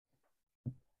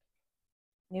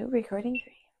New recording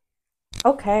 3.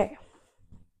 Okay.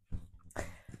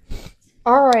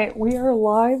 All right, we are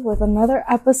live with another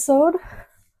episode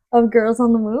of Girls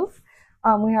on the Move.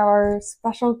 We have our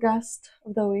special guest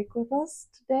of the week with us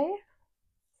today,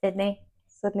 Sidney.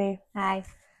 Hi.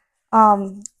 Hi.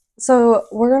 So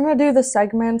we're gonna do the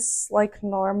segments like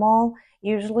normal.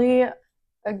 Usually,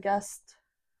 a guest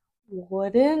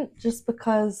wouldn't, just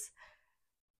because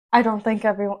I don't think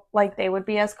everyone they would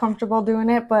be as comfortable doing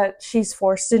it, but she's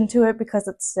forced into it because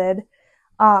it's Sid.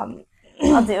 I'll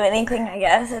do anything, I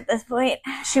guess, at this point.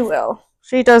 She will.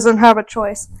 She doesn't have a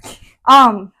choice.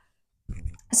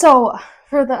 So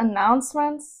for the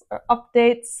announcements or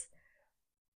updates,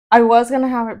 I was gonna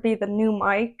have it be the new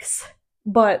mics,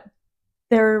 but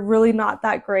they're really not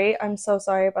that great. I'm so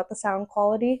sorry about the sound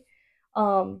quality.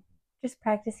 Just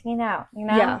practicing it out, you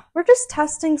know? Yeah, we're just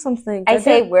testing some things. I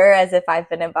say we're as if I've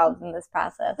been involved in this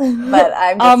process, but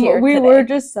I'm just here we today. were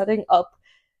just setting up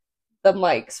the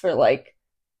mics for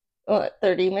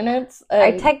 30 minutes.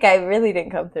 Our tech guy really didn't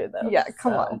come through, though. Yeah,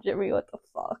 come on, Jimmy, what the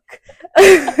fuck?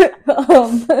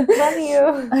 Love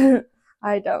you.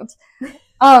 I don't.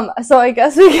 So I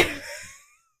guess we can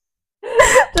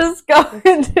just go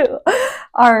into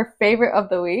our favorite of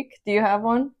the week. Do you have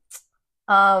one?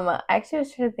 Actually, I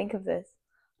was trying to think of this.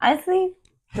 Honestly,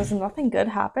 does nothing good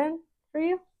happen for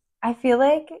you? I feel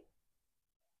like,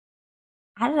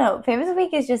 I don't know, favorite of the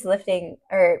week is just lifting,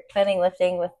 or planning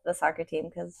lifting with the soccer team,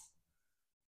 because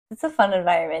it's a fun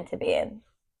environment to be in.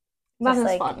 That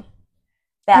is fun.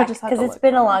 That, because it's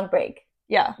been a long break.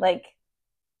 Yeah.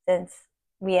 Since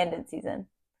we ended season.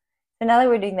 So now that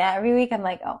we're doing that every week, I'm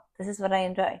like, oh, this is what I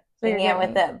enjoy. Hanging out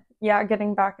with them. Yeah,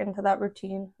 getting back into that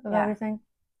routine of everything.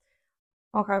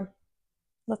 Okay.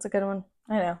 That's a good one.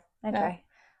 I know. I try.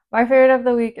 My favorite of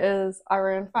the week is I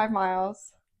ran 5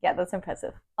 miles. Yeah, that's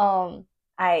impressive.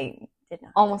 I did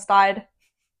not. Almost died.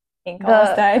 Ink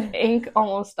almost died. Ink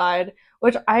almost died.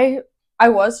 Which I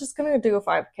was just going to do a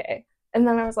 5K. And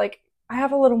then I was like, I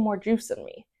have a little more juice in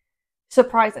me.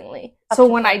 Surprisingly. So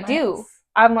when I do,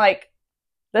 I'm like,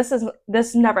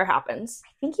 this never happens.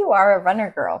 I think you are a runner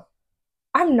girl.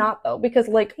 I'm not, though, because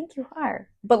I think you are.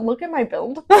 But look at my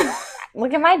build.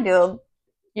 Look at my build.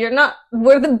 You're not.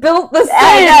 We're built the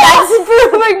same. That's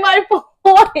proving my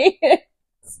point.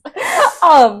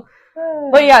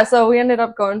 But yeah, so we ended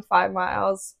up going 5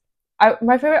 miles.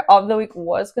 My favorite of the week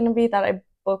was going to be that I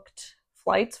booked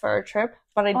flights for our trip,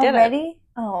 but I didn't. Already?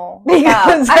 Oh.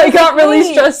 Because I got really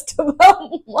stressed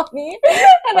about money,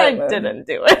 and I didn't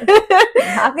do it.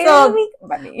 Happy of the week?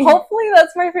 Money. Hopefully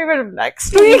that's my favorite of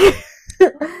next week.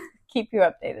 Keep you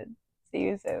updated. See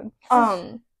you soon.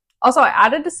 Also, I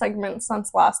added a segment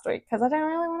since last week because I didn't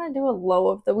really want to do a low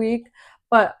of the week,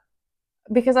 but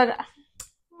because I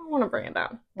don't want to bring it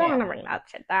down. Don't want to bring that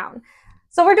shit down.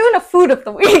 So we're doing a food of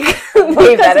the week because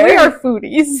we are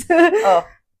foodies.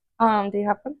 Do you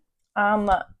have one?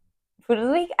 Food of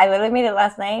the week? I literally made it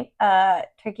last night.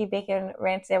 Turkey bacon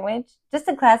ranch sandwich. Just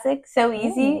a classic. So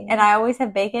easy. And I always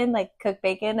have bacon, cook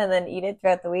bacon and then eat it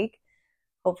throughout the week.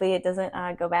 Hopefully it doesn't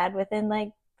go bad within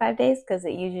 5 days, because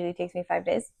it usually takes me 5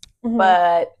 days. Mm-hmm.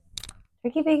 But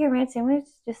turkey bacon ranch sandwich,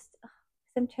 just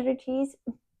some cheddar cheese.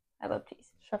 I love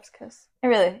cheese. Chef's kiss.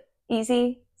 Really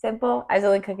easy, simple. I was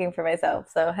only cooking for myself,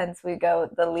 so hence we go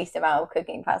the least amount of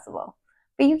cooking possible.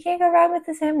 But you can't go wrong with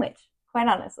the sandwich, quite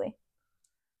honestly.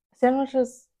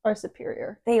 Sandwiches are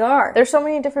superior. They are. There's so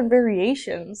many different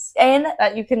variations, and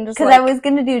that you can just. Because I was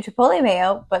gonna do chipotle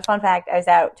mayo, but fun fact, I was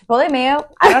out. Chipotle mayo.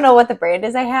 I don't know what the brand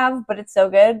is I have, but it's so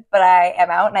good. But I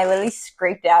am out, and I literally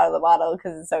scraped it out of the bottle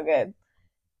because it's so good.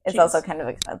 It's also kind of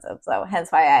expensive, so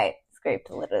hence why I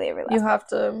scraped literally every last. You have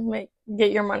to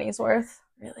get your money's worth,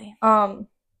 really.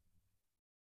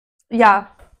 Yeah,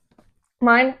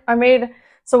 mine. I made.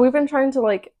 So we've been trying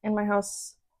to in my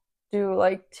house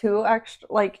do 2 extra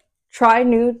try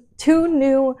 2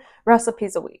 new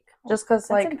recipes a week, just because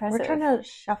we're trying to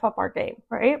chef up our game,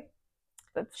 right?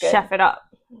 That's good. Chef it up.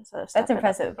 That's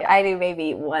impressive. Yeah. I do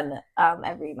maybe one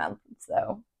every month,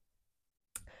 so.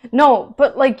 No,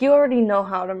 but you already know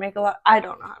how to make a lot. I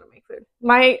don't know how to make food.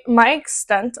 My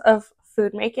extent of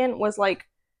food making was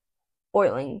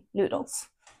boiling noodles,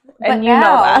 and you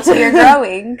know that you're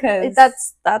growing, because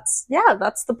that's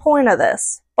the point of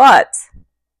this. But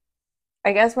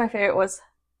I guess my favorite was.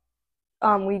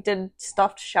 We did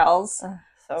stuffed shells.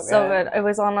 So good. It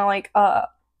was on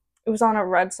a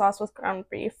red sauce with ground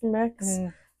beef mix.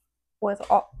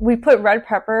 We put red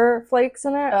pepper flakes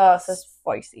in it. Oh, so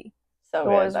spicy. So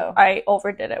good, though. I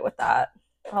overdid it with that.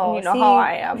 Oh, you know how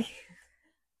I am.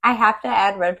 I have to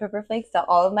add red pepper flakes to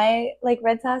all of my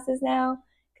red sauces now,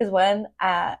 Because one,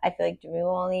 I feel like Jimmy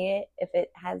will only eat it if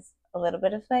it has a little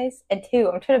bit of spice. And two,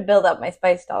 I'm trying to build up my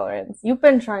spice tolerance. You've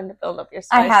been trying to build up your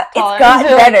spice tolerance. It's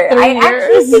gotten better. I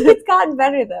actually think it's gotten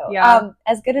better, though. Yeah.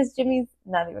 As good as Jimmy's,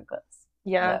 not even close.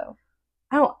 Yeah.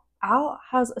 No. Al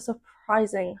has a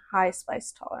surprising high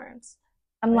spice tolerance.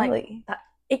 I'm really?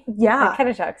 That kind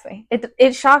of shocks me.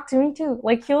 It shocked me too.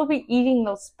 Like, he'll be eating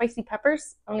those spicy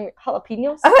peppers. I mean,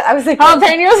 jalapenos. I was like,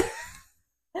 jalapenos.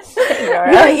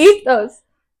 He'll eat those.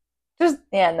 Just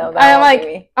no. I'm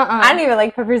like, I don't even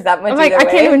like peppers that much. I'm like, I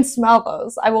can't even smell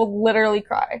those. I will literally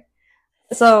cry.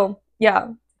 So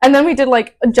yeah, and then we did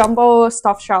like jumbo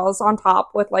stuffed shells on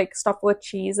top with like stuffed with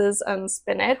cheeses and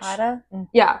spinach.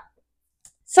 Yeah,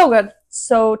 so good,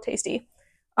 so tasty.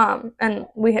 And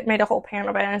we had made a whole pan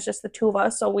of it, and it's just the two of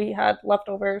us, so we had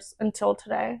leftovers until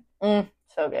today.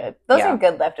 So good. Those are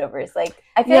good leftovers. Like,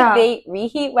 I feel like they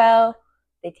reheat well.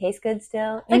 They taste good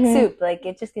still. It's like soup. Like,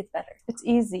 it just gets better. It's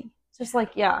easy. It's just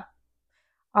like, do you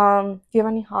have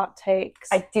any hot takes?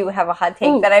 I do have a hot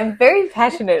take that I'm very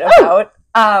passionate about.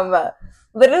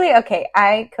 Literally, okay,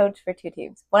 I coach for 2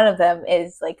 teams. One of them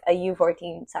is like a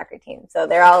U14 soccer team. So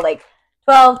they're all like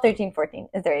 12, 13, 14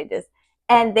 is their ages.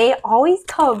 And they always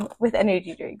come with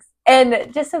energy drinks.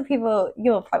 And just so people,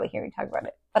 you'll probably hear me talk about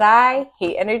it, but I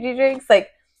hate energy drinks.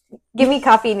 Like, give me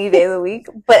coffee any day of the week.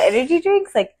 But energy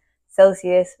drinks, like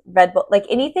Celsius, Red Bull, like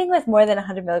anything with more than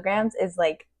 100 milligrams is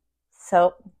like,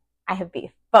 so I have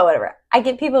beef. But whatever. I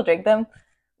get people drink them.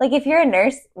 Like, if you're a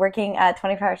nurse working a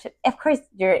 24-hour shift, of course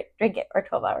you drink it, or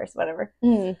 12 hours, whatever.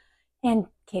 And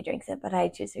Kay drinks it, but I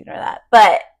choose to ignore that.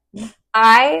 But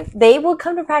they will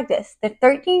come to practice. They're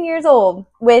 13 years old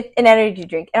with an energy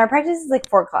drink. And our practice is like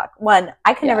 4 o'clock. 1,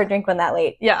 I could never drink one that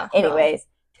late. Yeah. Anyways.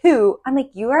 No. 2, I'm like,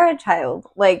 you are a child.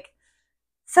 Like,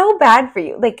 so bad for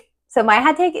you. Like, so my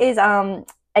hot take is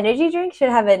energy drinks should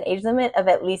have an age limit of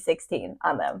at least 16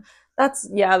 on them. That's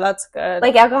good.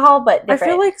 Like alcohol, but different. I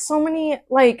feel like so many,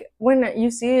 like, when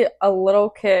you see a little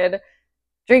kid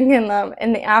drinking them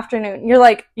in the afternoon, you're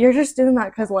like, you're just doing that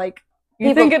because, like,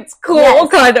 you think it's cool,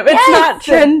 kind of. It's not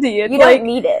trendy. It's you like, don't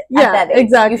need it at that age.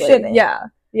 Exactly. You shouldn't.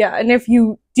 Yeah. And if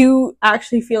you do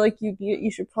actually feel like you need it, you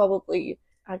should probably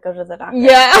go to the doctor.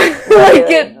 Yeah.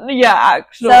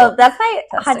 Actually. So that's my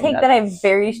hot take that I have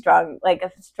very strong,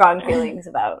 feelings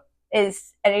about.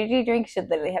 Is energy drinks should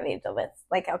literally have age limits,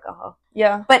 like alcohol.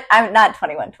 Yeah. But I'm not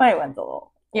 21. 21's a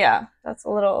little. Yeah, that's a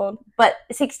little old. But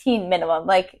 16 minimum.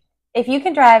 Like, if you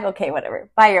can drive, okay,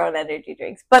 whatever. Buy your own energy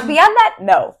drinks. But beyond that,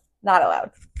 no. Not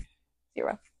allowed.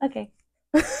 0. Okay.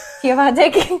 Do you have a hot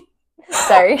take?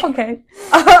 Sorry. Okay.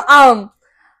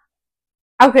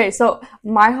 Okay, so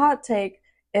my hot take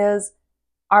is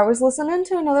I was listening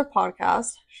to another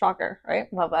podcast. Shocker,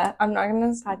 right? Love that. I'm not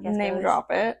going to name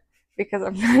drop it because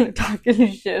I'm not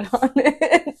talking shit on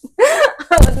it.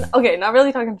 Okay, not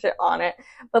really talking shit on it,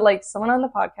 but like someone on the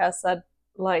podcast said,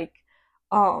 like,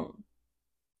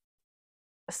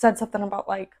 said something about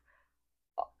like,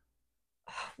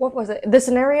 what was it? The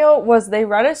scenario was they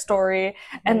read a story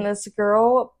and this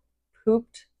girl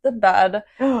pooped the bed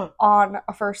on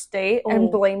a first date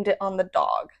and blamed it on the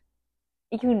dog.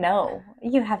 You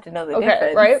have to know the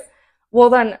difference. Right? Well,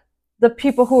 then the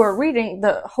people who are reading,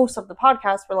 the hosts of the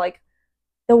podcast were like,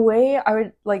 the way I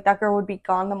would, like, that girl would be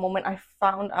gone the moment I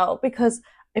found out, because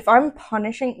if I'm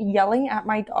yelling at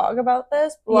my dog about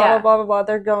this, blah, blah, blah,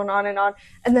 they're going on.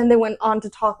 And then they went on to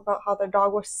talk about how their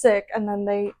dog was sick, and then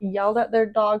they yelled at their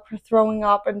dog for throwing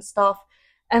up and stuff,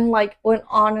 and, like, went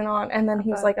on. And then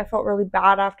he was like, I felt really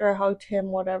bad after I hugged him,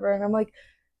 whatever. And I'm like,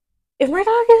 if my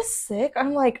dog is sick,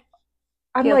 I'm like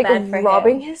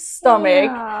rubbing his stomach.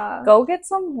 Yeah. Go get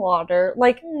some water.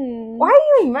 Like, why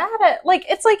are you mad at? Like,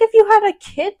 it's like if you had a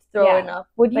kid throwing up,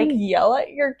 would you yell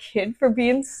at your kid for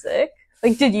being sick?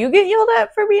 Like, did you get yelled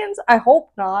at for being sick? I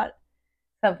hope not.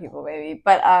 Some people maybe,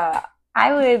 but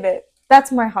I would.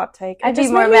 That's my hot take. I'd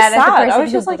be more mad at the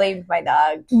person who blamed my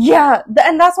dog. Yeah,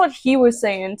 and that's what he was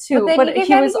saying too. But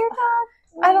he was. Your dog?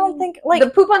 I don't think, like, the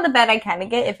poop on the bed I kind of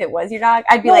get if it was your dog.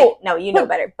 I'd be like, no, you know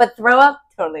better. But throw up,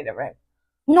 totally different.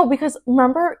 No, because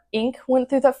remember, Ink went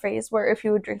through the phase where if he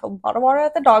would drink a lot of water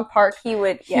at the dog park, he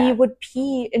would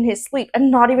pee in his sleep and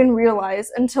not even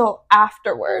realize until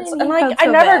afterwards. And like, I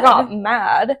never got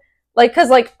mad. Like, cause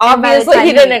like, obviously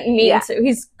he didn't mean to.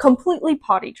 He's completely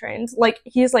potty trained. Like,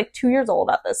 he's like 2 years old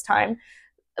at this time.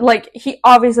 Like, he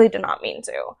obviously did not mean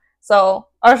to. So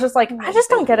I was just like, I just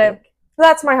don't get it.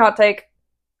 That's my hot take.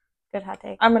 Good hot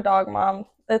take. I'm a dog mom.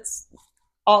 That's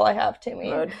all I have to me.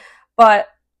 Good. But,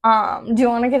 do you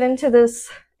want to get into this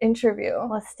interview?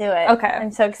 Let's do it. Okay.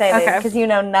 I'm so excited because you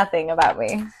know nothing about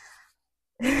me.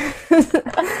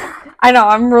 I know,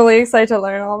 I'm really excited to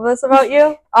learn all this about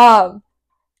you.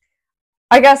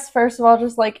 I guess first of all,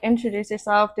 just like introduce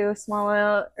yourself, do a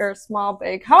small,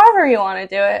 big, however you want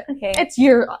to do it. Okay. It's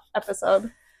your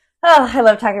episode. Oh, I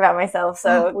love talking about myself,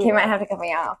 so Kate might have to cut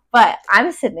me off. But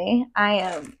I'm Sidney. I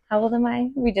am, how old am I?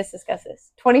 We just discussed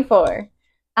this. 24.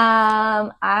 What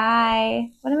am I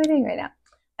doing right now?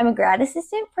 I'm a grad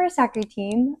assistant for a soccer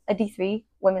team, a D3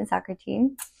 women's soccer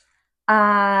team.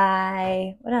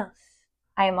 What else?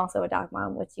 I am also a dog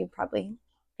mom, which you probably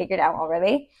figured out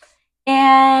already.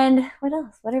 And what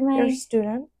else? What am I? You're a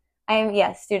student. I am,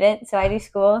 yeah, student. So I do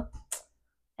school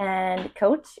and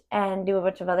coach and do a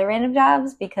bunch of other random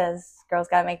jobs because girls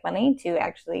gotta make money to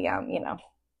actually,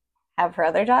 have her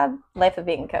other job. Life of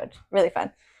being a coach, really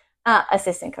fun.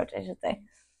 Assistant coach, I should say.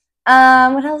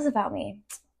 What else about me?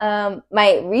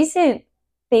 My recent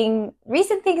things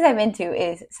I'm into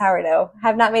is sourdough.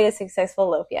 Have not made a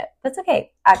successful loaf yet. That's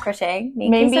okay. Crocheting.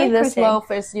 Maybe this loaf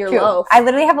is your loaf. I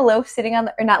literally have a loaf sitting on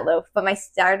or not loaf, but my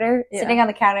starter sitting on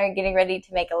the counter, getting ready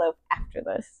to make a loaf after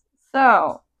this.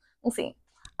 So we'll see.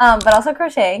 But also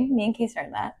crocheting. Me and Case are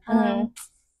in that.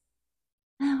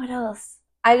 What else?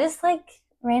 I just like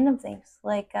random things.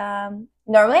 Like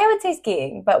normally I would say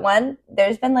skiing, but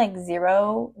there's been like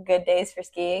 0 good days for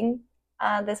skiing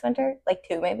this winter, like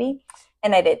 2 maybe.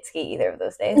 And I didn't ski either of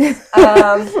those days.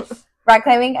 Rock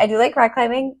climbing. I do like rock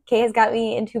climbing. Kay has got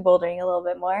me into bouldering a little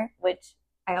bit more, which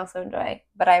I also enjoy.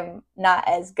 But I'm not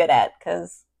as good at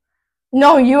because...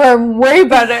 No, you are way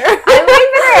better. I'm way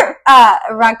better at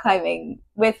rock climbing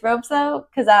with ropes, though.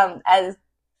 Because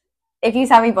if you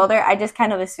saw me boulder, I just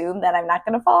kind of assume that I'm not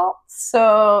going to fall.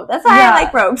 So that's why I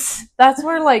like ropes. That's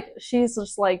where, like, she's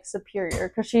just, like, superior.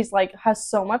 Because she's, like, has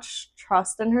so much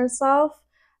trust in herself.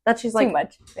 That she's like, too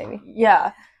much, maybe.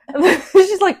 Yeah.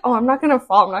 She's like, oh, I'm not going to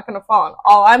fall. I'm not going to fall. And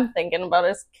all I'm thinking about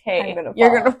is, Kay,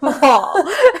 you're going to fall.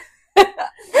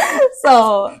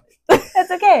 So,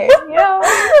 that's okay. You know,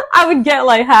 I would get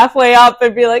like halfway up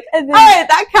and be like, all right,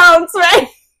 that counts, right?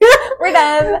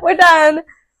 We're done.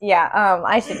 Yeah,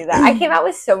 I should do that. I came out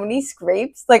with so many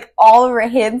scrapes, like all over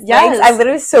hands, legs. I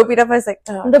literally was so beat up. I was like,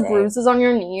 the bruises on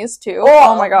your knees too.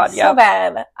 Oh my god, yeah, so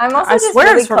bad. I'm also just swear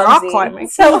really it's from rock climbing.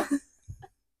 So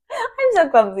I'm so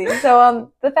clumsy.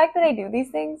 So the fact that I do these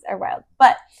things are wild.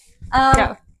 But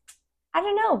I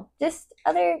don't know. Just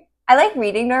I like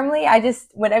reading normally.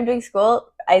 When I'm doing school,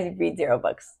 I read 0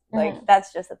 books. Like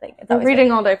that's just a thing. It's I'm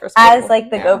reading all day for school. As like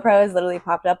the GoPro has literally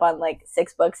popped up on like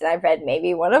 6 books, and I've read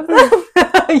maybe one of them.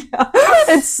 Yeah,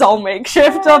 it's so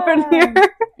makeshift up in here.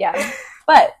 Yeah,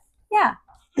 but yeah,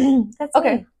 that's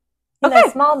okay. In a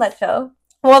small nutshell.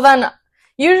 Well, then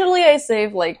usually I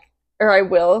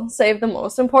will save the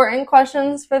most important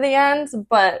questions for the end,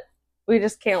 but we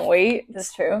just can't wait.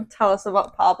 That's true. Tell us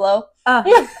about Pablo.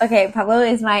 Okay, Pablo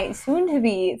is my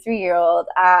soon-to-be 3-year-old.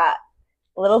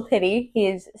 Little pitty.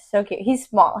 He's so cute. He's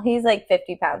small. He's like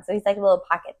 50 pounds, so he's like a little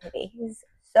pocket pitty. He's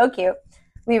so cute.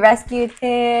 We rescued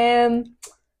him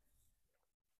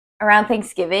around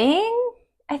Thanksgiving,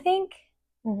 I think.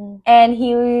 And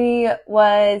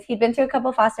he'd been to a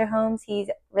couple foster homes. He's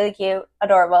really cute,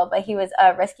 adorable, but he was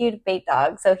a rescued bait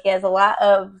dog, so he has a lot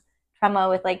of trauma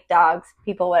with like dogs,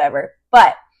 people, whatever.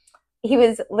 But he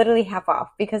was literally half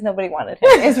off because nobody wanted him.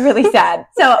 It was really sad.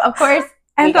 So of course,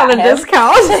 and on a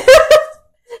discount.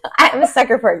 I'm a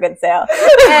sucker for a good sale.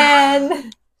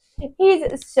 And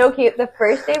he's so cute. The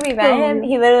first day we met him,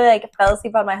 he literally like fell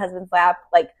asleep on my husband's lap.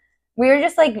 Like we were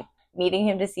just like meeting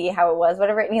him to see how it was,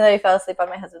 whatever. And he literally fell asleep on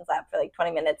my husband's lap for like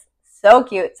 20 minutes. So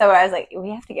cute. So I was like, we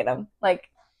have to get him. Like,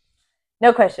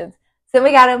 no questions. So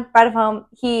we got him, brought him home.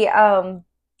 He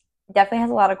definitely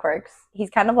has a lot of quirks. He's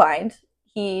kind of blind.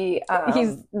 He's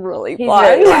really blind.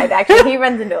 Really blind, actually. He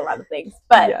runs into a lot of things.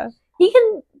 But he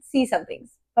can see some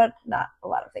things, but not a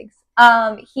lot of things.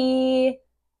 He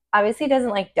obviously doesn't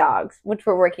like dogs, which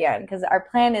we're working on because our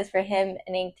plan is for him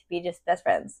and Ink to be just best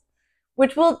friends.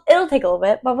 Which it'll take a little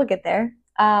bit, but we'll get there.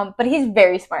 But he's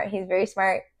very smart. He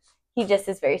just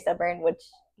is very stubborn, which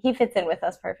he fits in with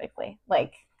us perfectly.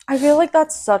 Like, I feel like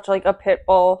that's such like a pit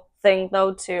bull thing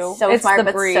though too. So it's smart, the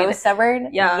but breed. So stubborn.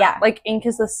 Yeah. Like Ink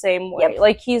is the same way. Yep.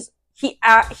 Like he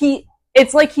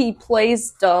it's like he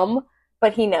plays dumb,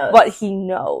 but he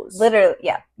knows. Literally,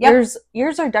 yeah. Yep.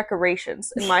 Yours are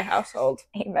decorations in my household.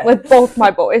 Amen. With both my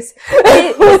boys.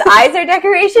 His eyes are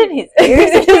decoration. His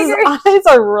ears are decoration. His eyes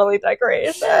are really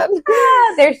decoration.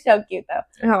 They're so cute though.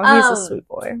 Oh, he's a sweet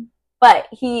boy. But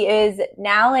he is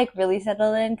now like really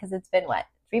settled in because it's been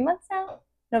 3 months now?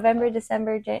 November,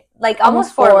 December, like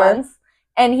almost 4 months.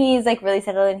 And he's like really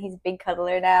settled in. He's a big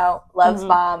cuddler now. Loves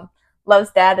mom.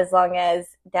 Loves dad as long as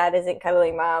dad isn't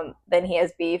cuddling mom. Then he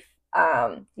has beef.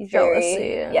 He's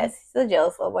jealousy. Yes, he's a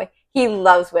jealous little boy. He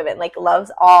loves women, like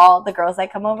loves all the girls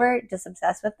that come over, just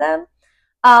obsessed with them.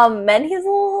 Men he's a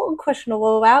little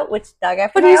questionable about, which dug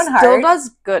after my own heart. But he still does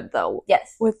good though.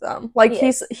 Yes, with them. Like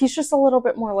he's just a little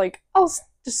bit more like, I'll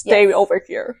just stay over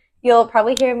here. You'll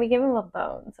probably hear me give him a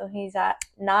bone, so he's in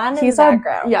the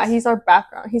background. He's our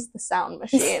background. He's the sound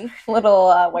machine.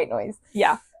 Little white noise.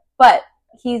 Yeah, but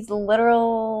he's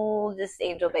literal just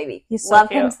angel baby. He's so love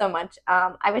cute. him so much.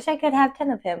 I wish I could have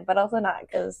 10 of him, but also not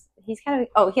because he's kind of.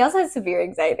 Oh, he also has severe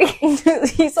anxiety.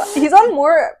 he's on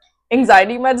more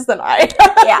anxiety meds than I.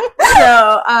 Yeah.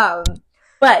 So,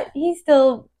 but he's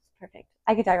still perfect.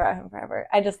 I could talk about him forever.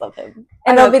 I just love him,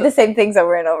 and they'll be the same things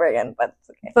over and over again. But it's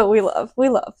okay. But we love.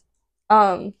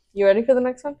 You ready for the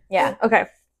next one? Yeah. Okay.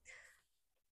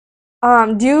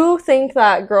 Do you think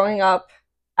that growing up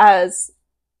as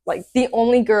like the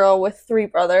only girl with 3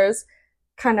 brothers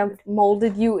kind of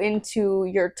molded you into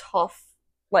your tough,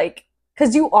 like,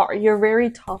 because you're very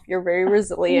tough, you're very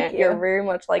resilient, you're very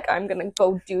much like, I'm gonna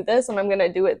go do this and I'm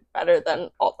gonna do it better than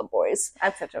all the boys.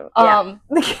 That's such a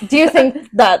do you think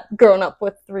that growing up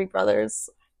with 3 brothers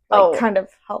kind of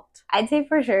helped? I'd say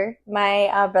for sure.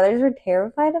 My brothers were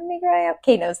terrified of me growing up.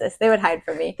 Kate knows this. They would hide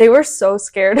from me. They were so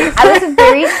scared of me. I was a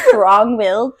very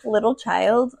strong-willed little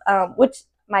child, which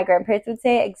my grandparents would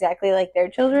say exactly like their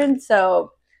children.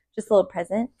 So just a little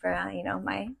present for,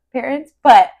 my parents.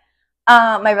 But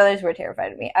my brothers were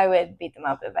terrified of me. I would beat them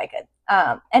up if I could.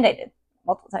 And I did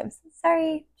multiple times.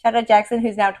 Sorry. Shout out Jackson,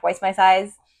 who's now twice my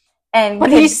size.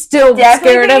 But he's still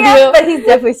scared of you. But he's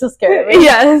definitely still scared of me.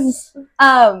 Yes.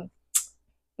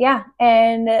 Yeah,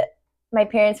 and my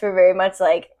parents were very much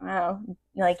like, oh,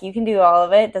 like, you can do all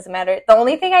of it, doesn't matter. The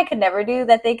only thing I could never do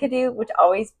that they could do, which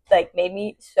always, like, made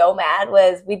me so mad,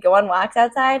 was we'd go on walks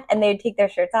outside, and they'd take their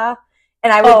shirts off,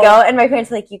 and I would go, and my parents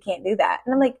were like, you can't do that.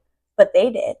 And I'm like, but they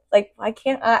did. Like, I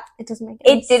can't, it doesn't make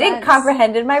any sense. It didn't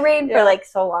comprehend in my brain for, like,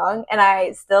 so long, and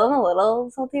I still am a little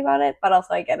salty about it, but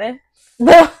also I get it.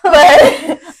 But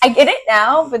I get it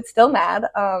now, but still mad.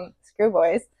 Screw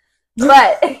boys.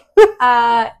 But,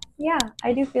 yeah,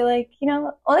 I do feel like,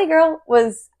 only girl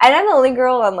was, and I'm the only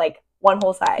girl on, like, one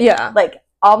whole side. Yeah. Like,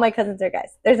 all my cousins are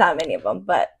guys. There's not many of them,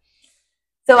 but,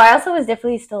 so I also was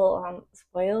definitely still,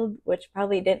 spoiled, which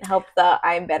probably didn't help the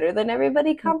I'm better than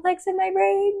everybody complex in my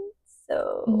brain,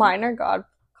 so. Minor God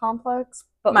complex,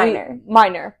 but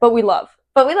minor. But we love.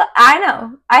 I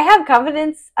know. I have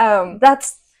confidence,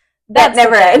 that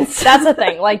never ends. That's the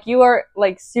thing. Like, you are,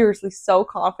 like, seriously so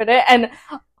confident, and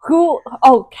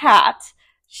Kat,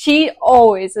 she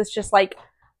always is just like,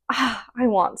 I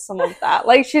want some of that.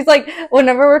 Like, she's like,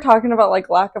 whenever we're talking about, like,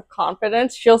 lack of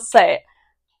confidence, she'll say,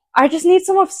 I just need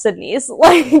some of Sidney's.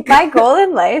 Like, my goal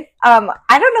in life, I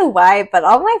don't know why, but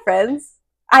all my friends,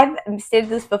 I've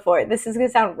stated this before, this is going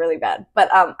to sound really bad, but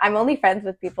I'm only friends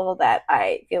with people that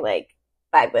I feel like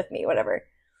vibe with me, whatever.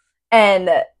 And,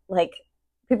 like,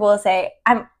 people will say,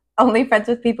 I'm only friends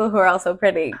with people who are also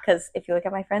pretty, because if you look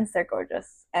at my friends, they're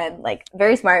gorgeous and, like,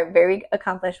 very smart, very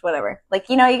accomplished, whatever. Like,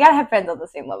 you gotta have friends on the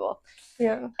same level.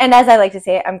 Yeah. And as I like to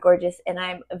say, I'm gorgeous and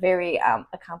I'm very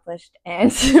accomplished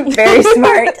and very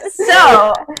smart.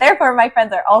 So, therefore, my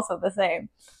friends are also the same.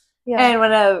 Yeah. And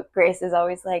one of Grace is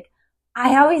always like,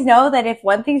 I always know that if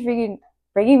one thing's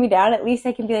bringing me down, at least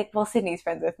I can be like, well, Sydney's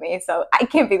friends with me, so I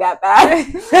can't be that bad.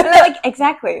 And I'm like,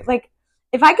 exactly. Like,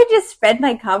 if I could just spread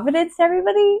my confidence to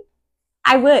everybody,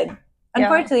 I would.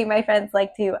 Unfortunately, my friends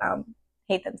like to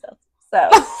hate themselves. So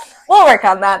we'll work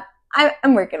on that.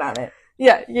 I'm working on it.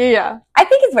 Yeah. I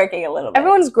think it's working a little bit.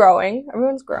 Everyone's growing.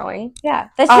 Yeah.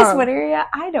 That's just what area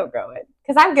I don't grow in.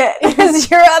 Because I'm good. Because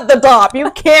you're at the top.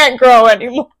 You can't grow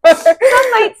anymore. Some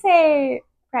might say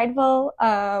prideful.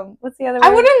 What's the other word? I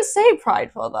wouldn't say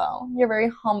prideful, though. You're very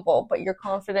humble, but you're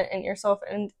confident in yourself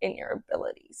and in your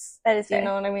abilities. That is fair. You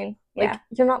know what I mean? Yeah. Like,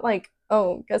 you're not like,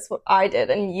 oh, guess what I did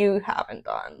and you haven't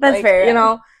done. That's like, fair.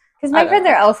 Because my friends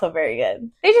are also very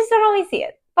good. They just don't always see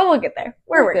it. But we'll get there.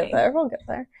 We'll get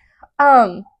there.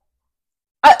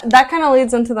 That kind of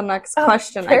leads into the next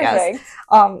question, perfect. I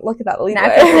guess. Look at that lead.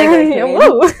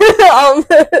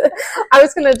 I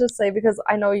was gonna just say, because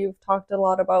I know you've talked a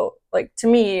lot about, like, to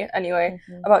me anyway,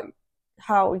 about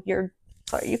how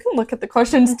sorry, you can look at the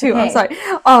questions too. Okay. I'm sorry.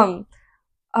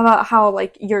 About how,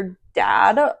 like, your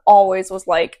dad always was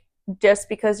like, just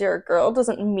because you're a girl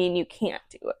doesn't mean you can't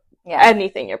do it. Yeah.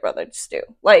 Anything your brothers do.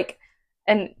 Like,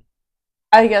 and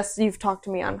I guess you've talked to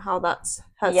me on how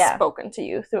has spoken to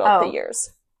you throughout the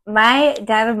years. My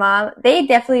dad and mom, they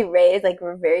definitely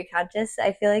were very conscious,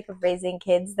 I feel like, of raising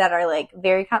kids that are, like,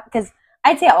 very because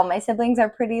I'd say all my siblings are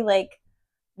pretty, like,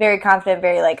 very confident,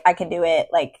 very, like, I can do it,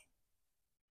 like,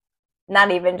 not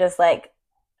even just like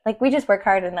we just work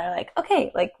hard and are like,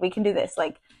 okay, like we can do this.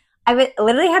 Like I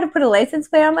literally had to put a license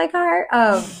plate on my car,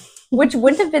 which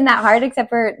wouldn't have been that hard except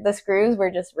for the screws were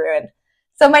just ruined.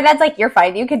 So my dad's like, you're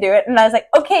fine, you can do it. And I was like,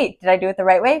 okay, did I do it the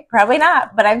right way? Probably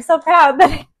not, but I'm so proud that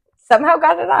I somehow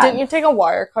got it on. Didn't you take a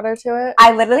wire cutter to it?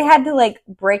 I literally had to like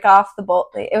break off the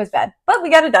bolt. It was bad, but we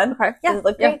got it done. Okay. Yeah. Does it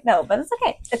look great? No, but it's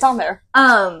okay. It's on there.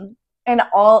 And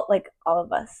all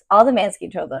of us, all the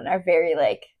Manske children are very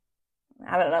like,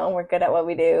 I don't know, we're good at what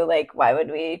we do. Like, why would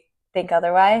we think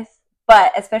otherwise?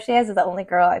 But especially as the only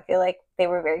girl, I feel like they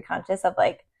were very conscious of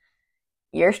like,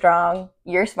 you're strong,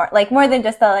 you're smart. Like more than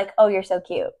just the like, oh, you're so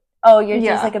cute. Oh, you're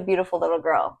just like a beautiful little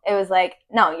girl. It was like,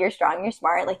 no, you're strong, you're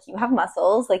smart. Like you have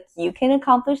muscles. Like you can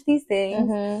accomplish these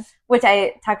things, which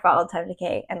I talk about all the time to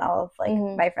Kate and all of like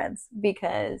my friends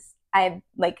because I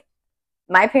like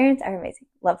my parents are amazing.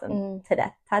 Love them to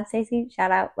death. Todd, Stacey,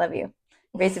 shout out, love you.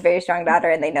 Raised a very strong daughter,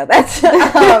 and they know that.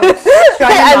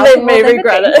 Strong and they may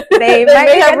regret it. They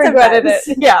may have regretted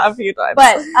it. Yeah, a few times.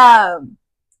 But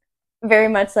very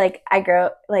much like I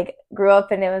grew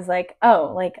up, and it was like,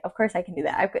 oh, like of course I can do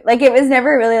that. Like it was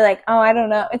never really like, oh, I don't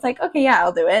know. It's like, okay, yeah,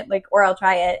 I'll do it, like, or I'll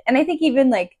try it. And I think even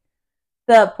like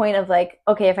the point of like,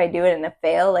 okay, if I do it and I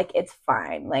fail, like it's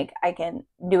fine. Like I can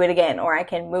do it again, or I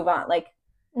can move on. Like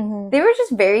they were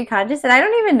just very conscious, and I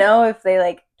don't even know if they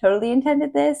like totally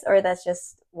intended this or that's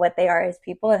just what they are as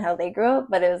people and how they grew up.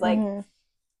 But it was like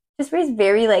just raised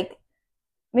very like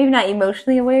maybe not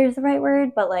emotionally aware is the right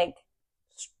word, but like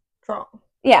strong.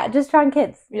 Yeah, just strong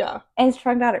kids. Yeah. And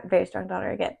strong daughter. Very strong daughter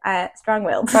again.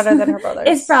 Strong-willed. Better than her brothers.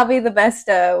 It's probably the best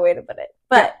way to put it.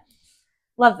 But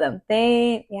love them.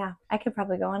 I could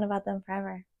probably go on about them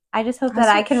forever. I just hope that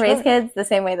I can raise kids the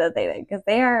same way that they did because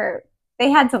they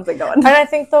had something going. And I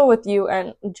think though with you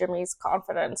and Jimmy's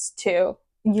confidence too,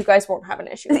 you guys won't have an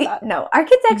issue with that. No, our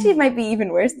kids actually might be even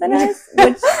worse than us,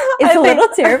 which is a little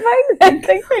terrifying. I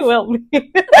think they will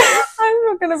be.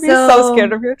 I'm going to be so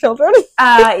scared of your children.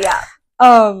 Yeah.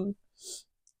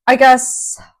 I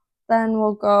guess then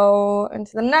we'll go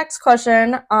into the next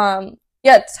question. Tell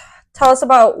us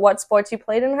about what sports you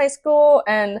played in high school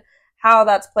and how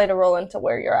that's played a role into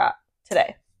where you're at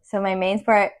today. So my main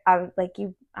sport, like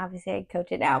you, obviously I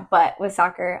coach it now, but with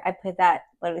soccer, I played that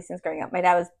literally since growing up. My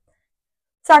dad was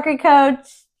soccer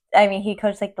coach. I mean, he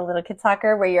coached like the little kid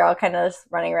soccer where you're all kind of just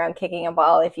running around kicking a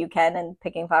ball if you can and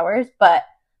picking flowers. But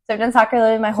so I've done soccer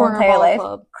literally my whole entire life.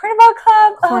 Corner ball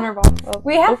club.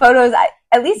 We have photos,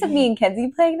 at least of me and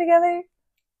Kenzie playing together.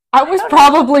 I was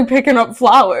probably picking up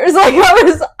flowers. Like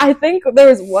I think there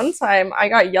was one time I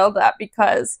got yelled at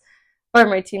because by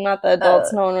my team, not the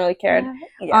adults, no one really cared.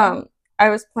 Yeah. I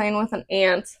was playing with an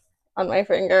ant on my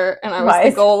finger, and I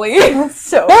was the goalie.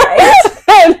 So nice.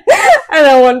 And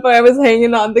at one point, I was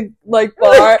hanging on the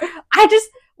bar.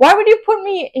 Why would you put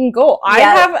me in goal? I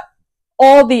have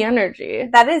all the energy.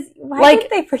 That is why did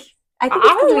they put you? I think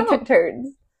it's because we took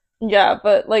turns. Yeah,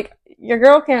 but like your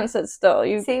girl can't sit still.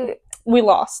 We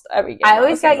lost every game. I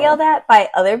always got yelled at by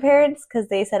other parents because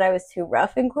they said I was too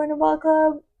rough in cornerball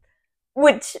club,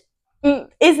 which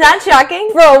is not shocking.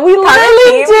 Bro, we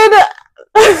literally did.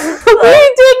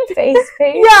 We did face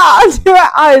paint. Yeah, to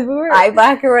our eyes. We were eye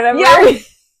black or whatever.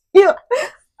 Yeah.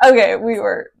 Okay, we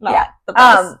were not the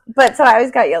best. But so I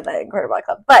always got yelled at in quarterback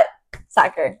club. But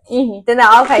soccer. Did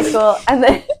that all of high school, and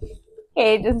then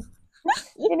just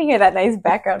you're gonna hear that nice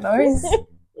background noise.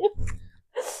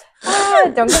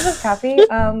 Don't give us coffee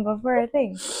before a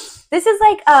thing. This is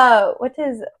like what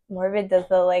does Morbid does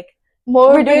the like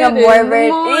we're doing a Morbid.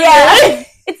 Yeah.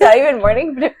 It's not even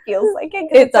morning, but it feels like it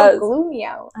because it's so gloomy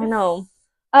out. I know.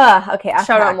 Okay.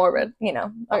 Shout out Morbid. You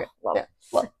know. Okay. Well.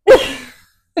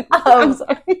 I'm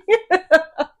sorry.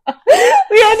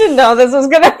 We had to know this was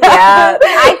gonna happen. Yeah.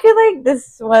 I feel like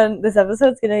this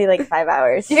episode's gonna be like 5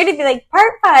 hours. You're gonna be like,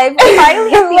 part 5, we're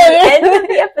finally at the end of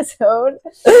the episode.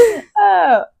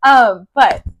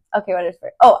 But okay, what is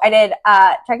it? Oh, I did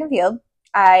track and field.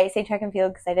 I say track and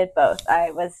field because I did both.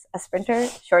 I was a sprinter,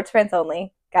 short sprints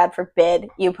only. God forbid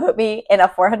you put me in a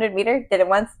 400 meter. Did it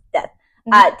once, death.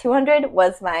 200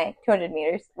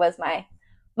 meters was my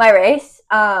race.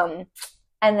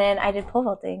 And then I did pole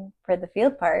vaulting for the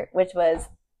field part, which was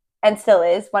and still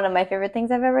is one of my favorite things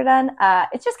I've ever done.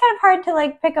 It's just kind of hard to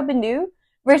like pick up and do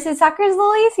versus soccer is a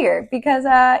little easier because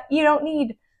you don't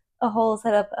need a whole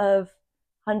setup of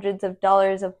hundreds of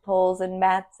dollars of poles and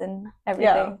mats and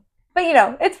everything. Yeah. But,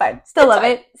 it's fine. Still love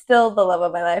it. Still the love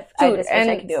of my life. Dude, I just wish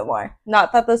I could do it more.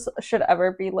 Not that this should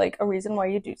ever be, like, a reason why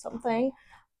you do something.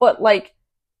 But, like,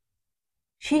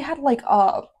 she had, like,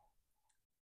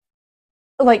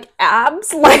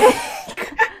 abs. Like,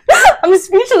 I'm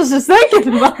speechless just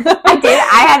thinking about that.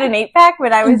 I had an 8-pack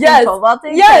when I was in pole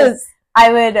vaulting. Yes.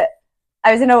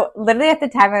 Literally at the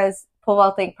time I was pole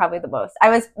vaulting probably the most. I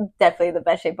was definitely the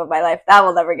best shape of my life. That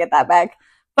will never get that back.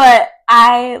 But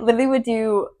I literally would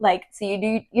do, like, so you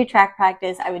do your track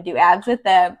practice. I would do abs with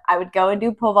them. I would go and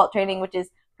do pole vault training, which is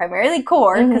primarily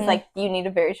core, because, like, you need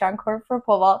a very strong core for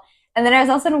pole vault. And then I was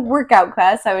also in a workout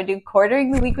class, so I would do core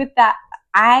during the week with that.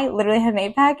 I literally had an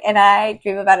 8-pack, and I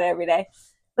dream about it every day,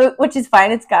 which is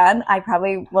fine. It's gone. I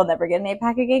probably will never get an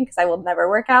 8-pack again, because I will never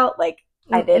work out like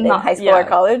I did in high school or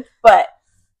college. But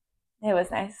it was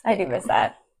nice. I do miss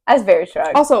that. I was very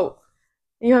strong. Also,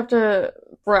 you have to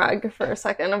brag for a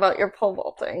second about your pole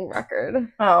vaulting record.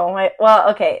 Oh, well,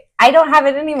 okay. I don't have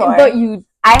it anymore. But you...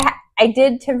 I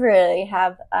did temporarily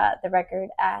have the record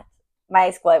at my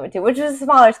school I went to, which was a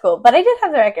smaller school, but I did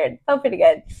have the record. Felt pretty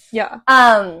good. Yeah.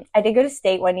 I did go to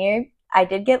state one year. I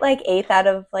did get, like, 8th out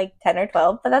of, like, 10 or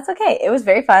 12, but that's okay. It was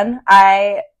very fun.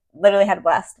 I literally had a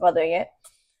blast while doing it.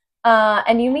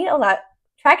 And you meet a lot.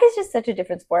 Track is just such a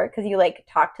different sport because you, like,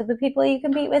 talk to the people you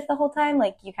compete with the whole time.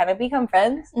 Like, you kind of become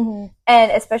friends. Mm-hmm.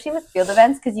 And especially with field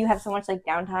events because you have so much, like,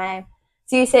 downtime.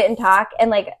 So you sit and talk. And,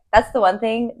 like, that's the one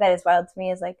thing that is wild to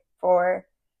me is, like, for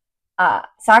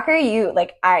soccer,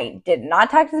 I did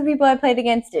not talk to the people I played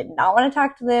against, did not want to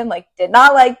talk to them, like, did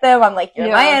not like them. I'm like,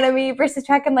 you're my enemy. Versus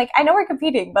track, I'm like, I know we're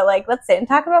competing, but, like, let's sit and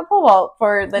talk about pole vault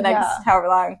for the next however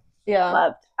long. Yeah.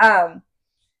 Loved.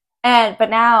 But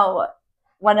now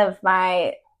one of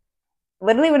my,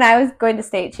 literally when I was going to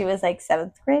state, she was, like,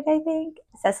 7th grade, I think,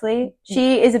 Cecily.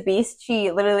 She is a beast.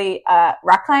 She literally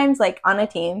rock climbs, like, on a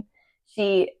team.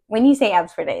 When you say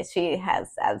abs for days, she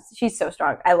has abs. She's so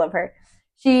strong. I love her.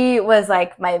 She was,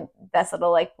 like, my best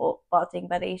little, like, vaulting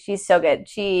buddy. She's so good.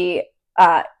 She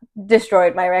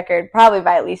destroyed my record probably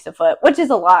by at least a foot, which is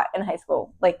a lot in high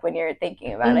school, like, when you're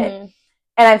thinking about it.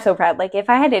 And I'm so proud. Like, if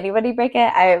I had anybody break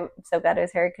it, I'm so glad it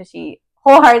was her because she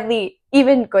wholeheartedly,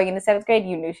 even going into 7th grade,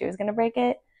 you knew she was going to break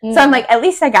it. So I'm like, at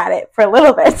least I got it for a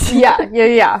little bit.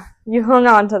 Yeah. You hung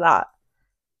on to that.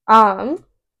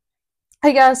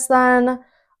 I guess then,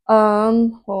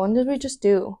 well, when did we just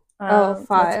do? 5.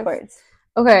 Sports.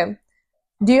 Okay.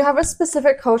 Do you have a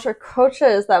specific coach or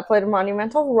coaches that played a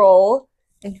monumental role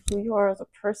in who you are as a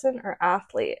person or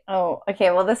athlete? Oh,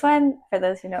 okay. Well, this one, for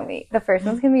those who know me, the first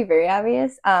one's going to be very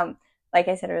obvious. Like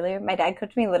I said earlier, my dad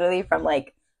coached me literally from,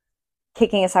 like,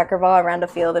 kicking a soccer ball around a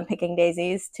field and picking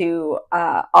daisies to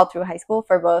all through high school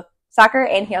for both soccer,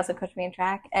 and he also coached me in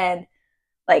track, and,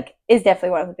 like, is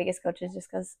definitely one of the biggest coaches just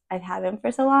because I've had him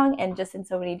for so long and just in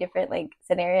so many different, like,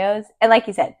 scenarios. And like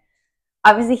you said,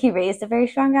 obviously he raised a very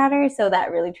strong daughter, so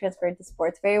that really transferred to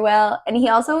sports very well. And he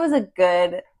also was a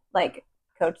good, like,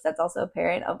 coach that's also a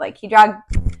parent of, like, he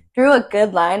drew a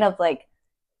good line of, like,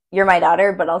 you're my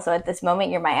daughter, but also at this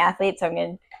moment you're my athlete, so I'm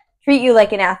going to treat you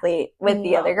like an athlete with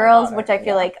the other girls, which I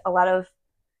feel like a lot of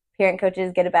parent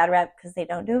coaches get a bad rep because they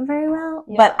don't do it very well.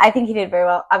 But I think he did very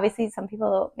well. Obviously, some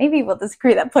people maybe will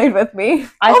disagree that played with me.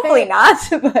 Hopefully not.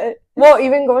 But well,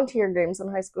 even going to your games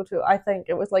in high school too, I think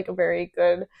it was, like, a very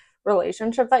good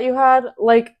relationship that you had.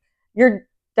 Like, your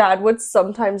dad would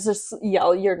sometimes just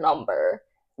yell your number.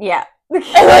 Yeah.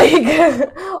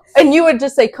 And you would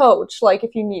just say coach, like,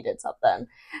 if you needed something.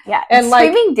 Yeah. And,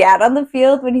 like, screaming dad on the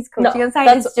field when he's coaching on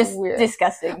side is just weird.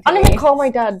 Disgusting. I don't even call my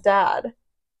dad dad.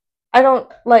 I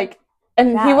don't, like,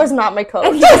 and dad. He was not my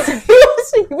coach. He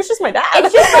was just my dad.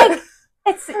 It's just, like,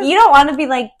 you don't want to be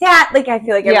like, dad. Like, I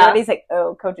feel like everybody's like,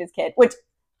 oh, coach's kid, which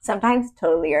sometimes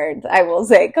totally earned, I will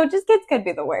say. Coach's kids could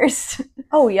be the worst.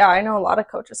 Oh, yeah. I know a lot of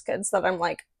coach's kids that I'm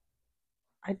like,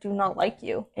 I do not like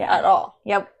you at all.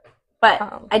 Yep.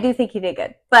 But I do think he did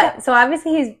good. But so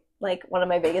obviously he's, like, one of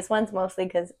my biggest ones, mostly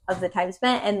because of the time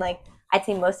spent. And, like, I'd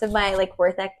say most of my, like,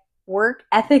 work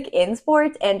ethic in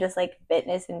sports and just, like,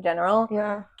 fitness in general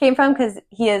came from, because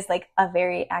he is, like, a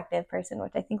very active person,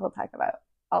 which I think we'll talk about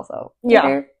also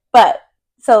later. But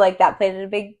so, like, that played a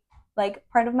big, like,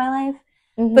 part of my life.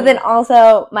 But then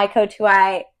also my coach who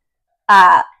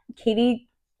Katie,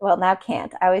 well, now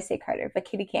Can't. I always say Carter, but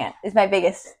Katie Can't is my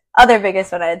other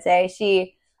biggest one, I'd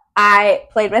say. I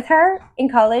played with her in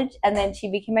college, and then she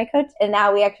became my coach, and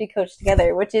now we actually coach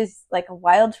together, which is, like, a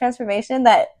wild transformation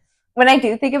that when I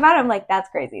do think about it, I'm like, that's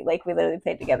crazy. Like, we literally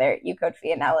played together. You coached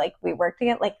me, and now, like, we work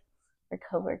together. Like, we're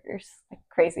coworkers. Like,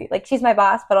 crazy. Like, she's my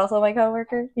boss, but also my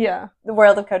coworker. Yeah. The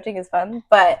world of coaching is fun.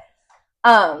 But,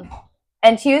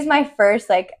 and she was my first,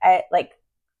 like,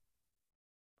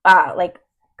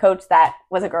 coach that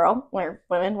was a girl, or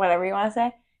women, whatever you want to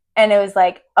say. And it was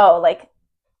like, oh, like,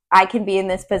 I can be in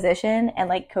this position and,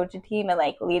 like, coach a team and,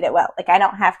 like, lead it well. Like, I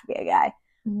don't have to be a guy.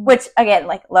 which again,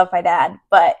 like, love my dad,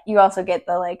 but you also get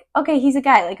the like, okay, he's a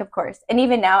guy, like, of course. And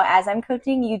even now as I'm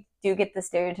coaching, you do get the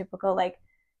stereotypical like,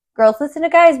 girls listen to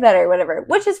guys better, whatever,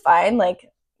 which is fine. Like,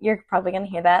 you're probably gonna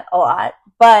hear that a lot,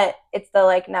 but it's the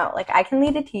like, no, like, I can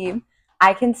lead a team,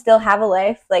 I can still have a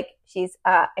life. Like, she's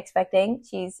expecting,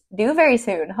 she's due very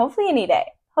soon, hopefully any day,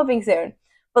 hoping soon.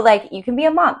 But like, you can be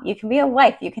a mom, you can be a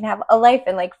wife, you can have a life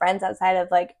and like friends outside of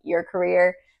like your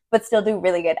career, but still do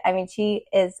really good. I mean, she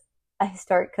is a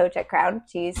historic coach at Crown.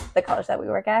 She's the college that we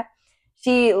work at.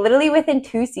 She literally within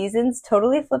 2 seasons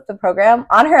totally flipped the program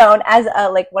on her own as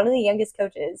like one of the youngest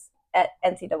coaches at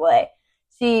NCAA.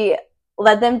 She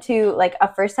led them to like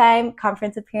a first time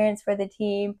conference appearance for the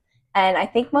team, and I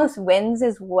think most wins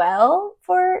as well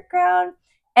for Crown.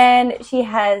 And she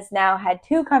has now had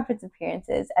 2 conference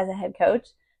appearances as a head coach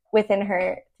within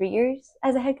her 3 years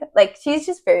as a head coach. Like, she's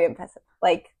just very impressive.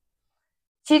 Like,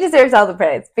 she deserves all the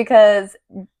praise, because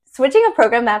switching a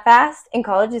program that fast in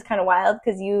college is kind of wild,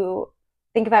 because you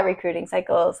think about recruiting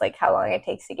cycles, like how long it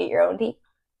takes to get your own team.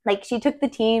 Like, she took the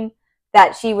team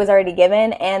that she was already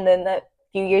given and then the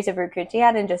few years of recruit she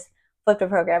had and just flipped a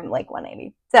program like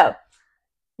 180. So,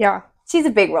 yeah, she's a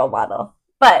big role model.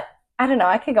 But I don't know,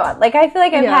 I could go on. Like, I feel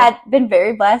like I've been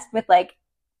very blessed with like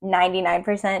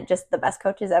 99% just the best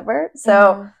coaches ever.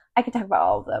 So I could talk about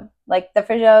all of them. Like, the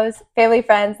Frijos, family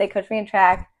friends, they coached me in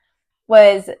track,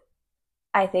 was,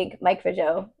 I think, Mike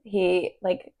Frijo. He,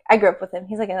 like, I grew up with him.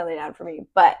 He's like another dad for me.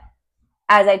 But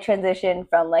as I transitioned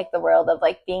from like the world of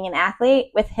like being an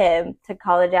athlete with him to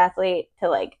college athlete to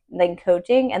like then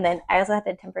coaching, and then I also had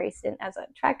a temporary stint as a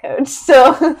track coach.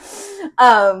 So,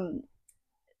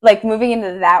 like, moving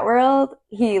into that world,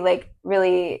 he like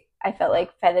really, I felt like,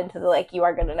 fed into the like, you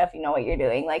are good enough, you know what you're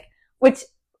doing. Like, which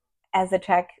as the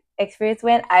track experience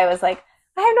went, I was like,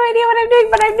 I have no idea what I'm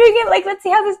doing, but I'm doing it. Like, let's see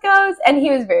how this goes. And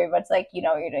he was very much like, you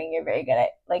know what you're doing. You're very good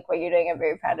at like what you're doing. I'm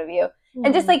very proud of you. Mm-hmm.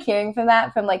 And just like hearing from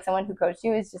that from like someone who coached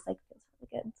you is just like, feels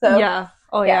really good. So yeah.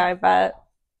 Oh yeah, I bet.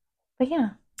 But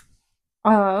yeah.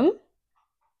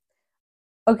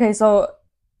 Okay, so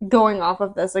going off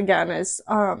of this again is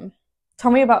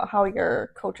tell me about how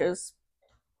your coaches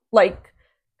like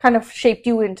kind of shaped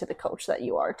you into the coach that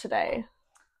you are today.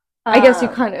 I guess you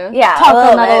kind of talked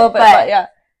on that a little bit, but yeah.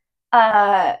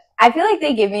 I feel like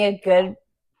they give me a good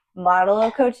model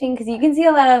of coaching, because you can see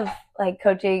a lot of like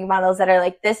coaching models that are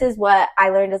like, this is what I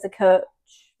learned as a coach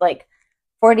like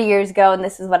 40 years ago, and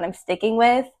this is what I'm sticking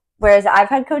with. Whereas I've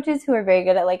had coaches who are very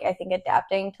good at like, I think,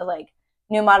 adapting to like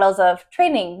new models of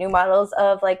training, new models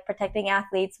of like protecting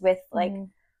athletes with like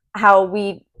how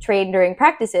we train during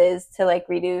practices to like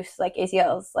reduce like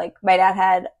ACLs. Like, my dad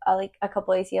had like a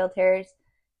couple ACL tears,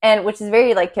 and which is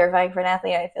very like terrifying for an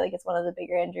athlete. I feel like it's one of the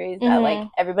bigger injuries that like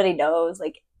everybody knows,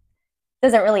 like,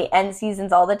 doesn't really end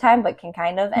seasons all the time, but can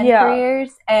kind of end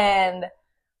careers. And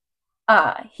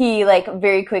he like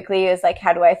very quickly was like,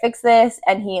 how do I fix this?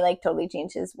 And he like totally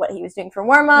changes what he was doing for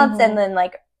warm-ups. And then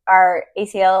like our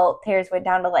ACL tears went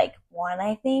down to like 1,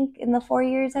 I think, in the 4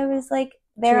 years I was like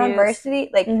there on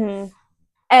varsity. Like,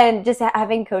 and just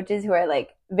having coaches who are like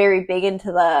very big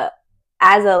into the,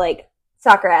 as a like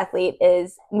soccer athlete,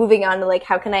 is moving on to like,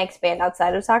 how can I expand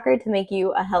outside of soccer to make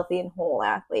you a healthy and whole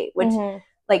athlete? Which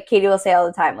like Katie will say all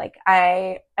the time, like,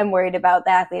 I am worried about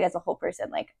the athlete as a whole person.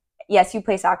 Like, yes, you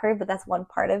play soccer, but that's one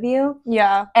part of you.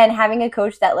 Yeah. And having a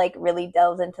coach that like really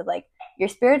delves into like your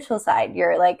spiritual side,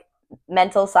 your like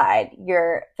mental side,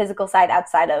 your physical side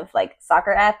outside of like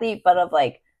soccer athlete, but of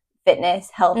like fitness,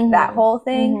 health, that whole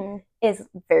thing is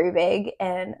very big,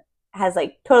 and has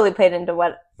like totally played into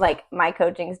what like my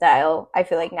coaching style, I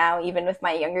feel like now, even with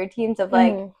my younger teams, of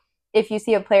like, if you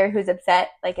see a player who's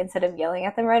upset, like, instead of yelling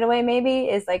at them right away, maybe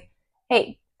is like,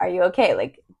 hey, are you okay?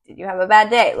 Like, did you have a bad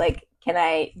day? Like, can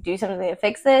I do something to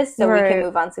fix this so we can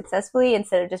move on successfully,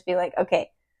 instead of just being like, okay,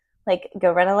 like,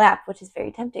 go run a lap, which is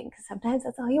very tempting because sometimes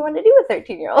that's all you want to do with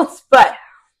 13-year-olds. But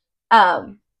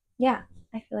yeah,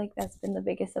 I feel like that's been the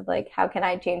biggest of like, how can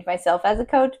I change myself as a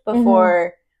coach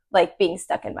before like being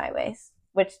stuck in my ways,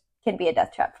 which can be a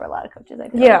death trap for a lot of coaches, I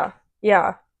feel like.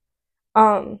 Yeah.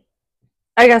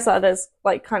 I guess that is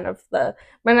like kind of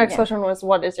my next question was,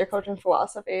 what is your coaching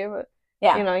philosophy? But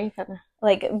you know, you kind of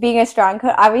like being a strong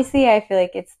coach. Obviously, I feel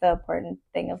like it's the important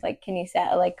thing of like, can you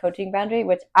set a like coaching boundary,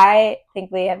 which I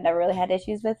thankfully have never really had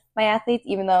issues with my athletes,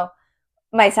 even though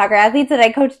my soccer athletes that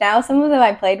I coach now, some of them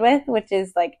I played with, which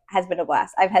is like, has been a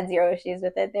blast. I've had zero issues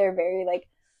with it. They're very like,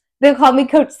 they'll call me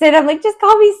Coach Sid. I'm like, just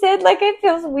call me Sid. Like, it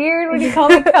feels weird when you call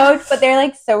me coach, but they're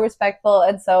like so respectful.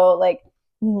 And so like,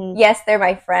 yes, they're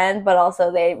my friend, but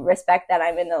also they respect that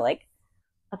I'm in the like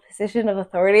a position of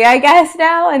authority, I guess,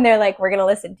 now, and they're like, we're gonna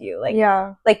listen to you. Like,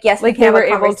 yes, like we they have were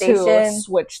a able to conversation.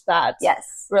 switch that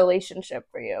relationship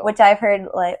for you. Which I've heard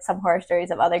like some horror stories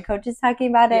of other coaches talking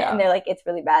about it, and they're like, it's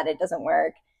really bad, it doesn't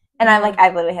work. And I'm like,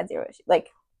 I've literally had zero issue. Like,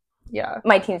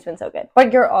 my team's been so good.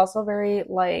 But you're also very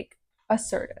like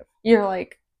assertive. You're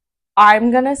like,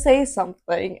 I'm gonna say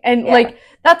something, and like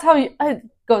that's how it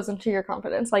goes into your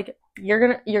confidence. Like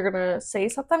you're gonna say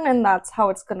something, and that's how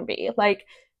it's gonna be. Like,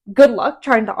 good luck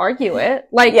trying to argue it.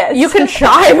 Like, you can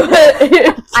try,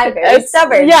 but I'm very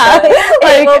stubborn. Yeah, so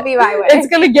it will be my way. It's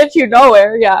gonna get you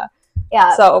nowhere. Yeah.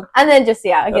 So, and then just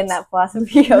again, that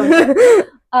philosophy of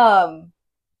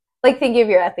like thinking of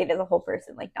your athlete as a whole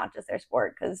person, like not just their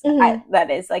sport, because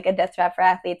that is like a death trap for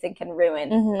athletes and can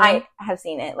ruin. I have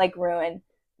seen it like ruin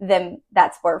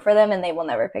that sport for them, and they will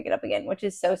never pick it up again, which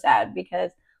is so sad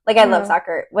because like I love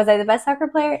soccer. Was I the best soccer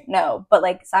player? No, but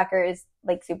like soccer is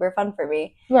like super fun for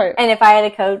me. Right. And if I had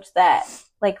a coach that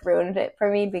like ruined it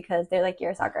for me because they're like,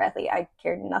 you're a soccer athlete, I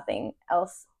cared nothing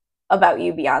else about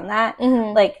you beyond that,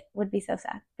 like would be so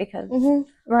sad because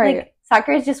like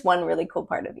soccer is just one really cool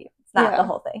part of you. It's not the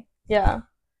whole thing. Yeah.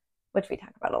 Which we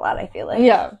talk about a lot, I feel like.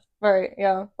 Yeah. Right.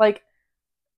 Yeah. Like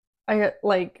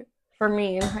for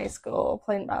me in high school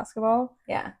playing basketball.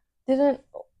 Yeah. Didn't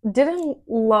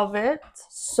love it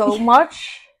so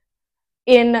much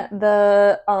in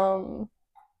the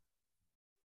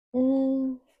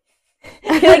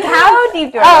like how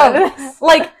deep do I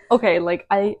like okay, like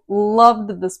I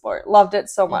loved the sport, loved it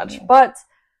so much, but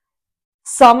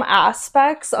some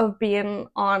aspects of being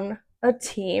on a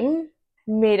team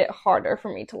made it harder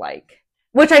for me to like,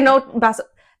 which I know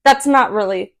that's not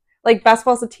really like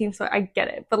basketball's a team, so I get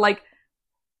it, but like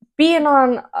being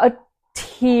on a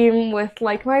team with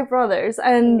like my brothers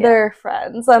and their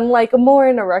friends and like more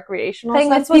in a recreational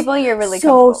playing sense with people you're really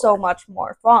so much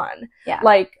more fun.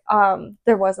 Like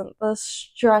there wasn't the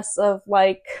stress of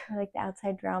like the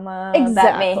outside drama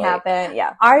that may happen.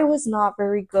 I was not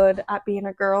very good at being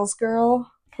a girl's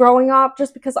girl growing up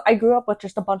just because I grew up with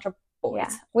just a bunch of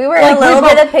boys. We were like, a little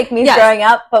bit of pick-me's growing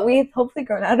up, but we've hopefully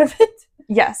grown out of it.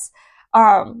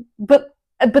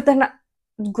 But then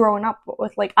growing up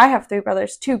with like I have 3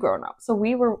 brothers too growing up, so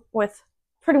we were with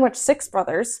pretty much 6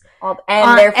 brothers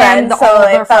and their friends, so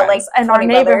it felt like and our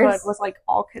neighborhood was like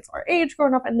all kids our age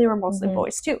growing up, and they were mostly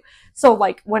boys too. So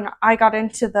like when I got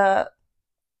into the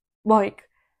like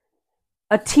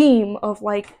a team of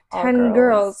like 10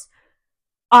 girls,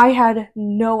 I had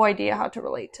no idea how to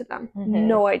relate to them.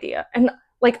 No idea. And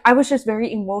like I was just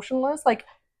very emotionless, like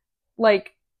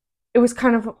it was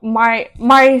kind of my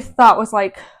thought was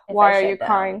like, why are you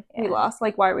crying? We lost.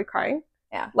 Like, why are we crying?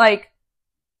 Like,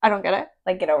 I don't get it.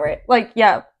 Like, get over it. Like,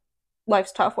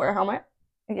 life's tough. Wear a helmet.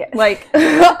 Like,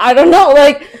 I don't know.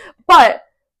 Like, but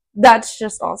that's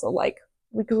just also like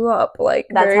we grew up like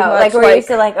that's very how much, like we're used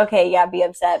to like be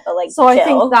upset, but like so chill. I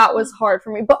think that was hard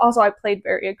for me. But also I played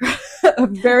very aggressively. So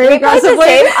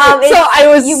I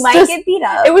was you might get beat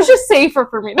up. It was just safer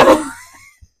for me to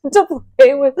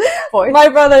play with my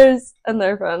brothers and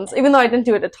their friends, even though I didn't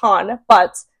do it a ton,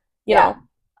 but you know,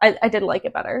 I did like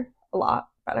it a lot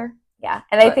better.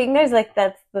 And I think there's like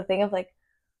that's the thing of like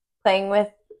playing with,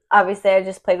 obviously I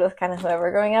just played with kind of whoever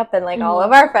growing up and like all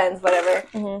of our friends, whatever.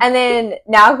 And then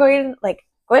now going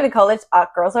to college,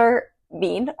 girls are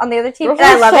mean on the other team, and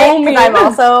I love it because I'm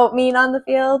also mean on the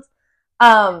field.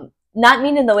 Not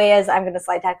mean in the way as I'm going to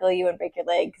slide tackle you and break your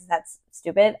leg because that's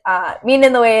stupid. Mean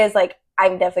in the way as like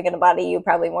I'm definitely going to body you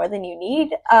probably more than you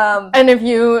need. And if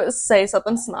you say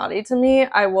something snotty to me,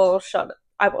 I will shut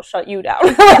you down.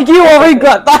 Like, you will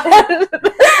regret that.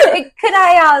 Could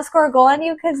I score a goal on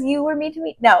you because you were mean to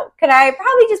me? No. Could I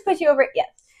probably just push you over? Yes.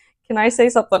 Can I say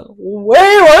something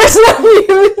way worse than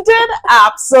you did?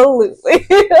 Absolutely.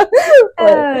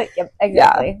 Yep,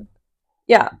 exactly.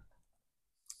 Yeah.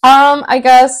 I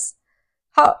guess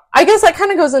that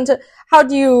kind of goes into how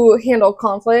do you handle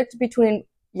conflict between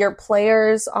your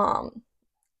players,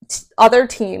 other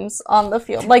teams on the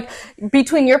field, like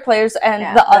between your players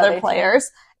and the other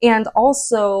players, and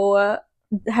also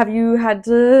have you had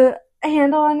to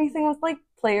handle anything with like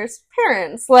players'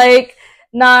 parents, like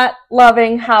not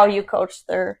loving how you coach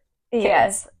their kids?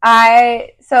 Yes,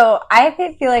 I feel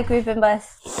like we've been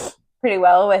blessed pretty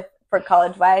well with, for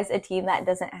college wise, a team that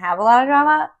doesn't have a lot of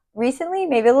drama recently,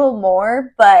 maybe a little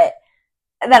more, but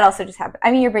that also just happened. I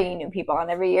mean, you're bringing new people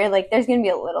on every year. Like, there's going to be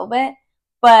a little bit.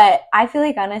 But I feel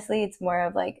like, honestly, it's more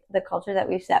of, like, the culture that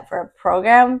we've set for a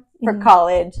program for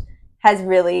college has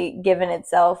really given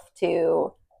itself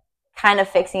to kind of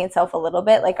fixing itself a little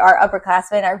bit. Like, our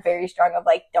upperclassmen are very strong of,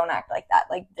 like, don't act like that.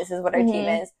 Like, this is what our team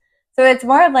is. So it's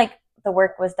more of, like, the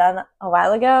work was done a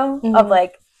while ago of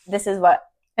like, this is what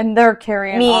and they're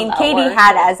carrying me on and that Katie work.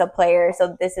 had as a player,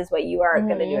 so this is what you are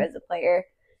going to do as a player.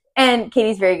 And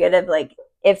Katie's very good at like,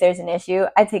 if there's an issue,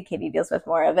 I'd say Katie deals with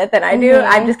more of it than I do.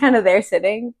 I'm just kind of there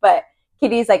sitting, but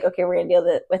Katie's like, okay, we're going to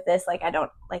deal with this. Like, I don't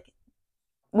like,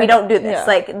 we don't do this.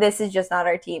 Like, this is just not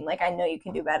our team. Like, I know you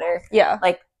can do better. Yeah.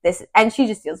 Like this, and she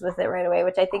just deals with it right away,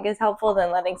 which I think is helpful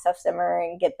than letting stuff simmer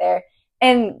and get there.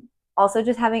 And also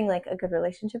just having like a good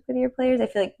relationship with your players, I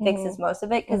feel like fixes most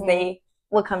of it because they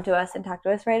will come to us and talk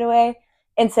to us right away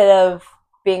instead of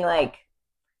being like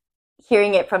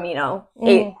hearing it from, you know,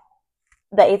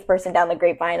 the eighth person down the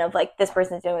grapevine of like, this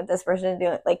person's doing it, this person's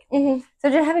doing it. Like, so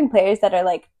just having players that are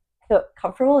like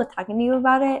comfortable with talking to you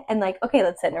about it and like, okay,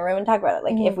 let's sit in a room and talk about it.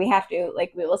 Like, if we have to,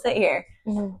 like, we will sit here.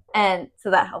 And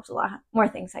so that helps a lot. More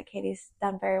things that Katie's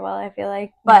done very well, I feel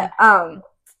like. But,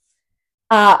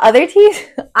 other teams,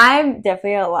 I'm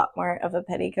definitely a lot more of a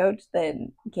petty coach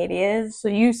than Katie is. So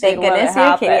you say, thank goodness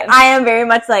you're Katie. I am very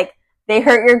much like, they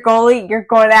hurt your goalie, you're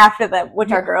going after them,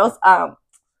 which are girls.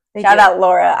 Shout out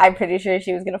Laura. I'm pretty sure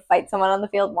she was going to fight someone on the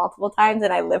field multiple times,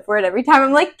 and I live for it every time.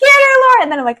 I'm like, get her, Laura!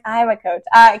 And then I'm like, I'm a coach.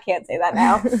 I can't say that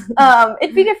now.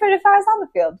 It'd be different if I was on the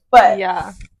field. But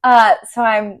yeah. So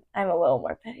I'm a little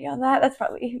more petty on that. That's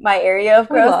probably my area of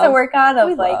growth to work on.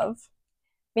 Of like,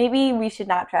 maybe we should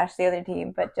not trash the other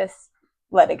team, but just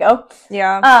let it go.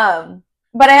 Yeah.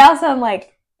 But I also am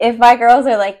like, if my girls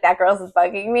are like, that girl's is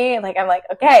bugging me, like, I'm like,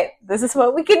 okay, this is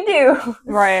what we can do.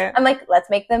 Right. I'm like, let's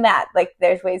make them mad. Like,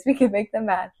 there's ways we can make them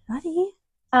mad. Buddy.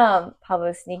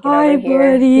 Pablo's sneaking over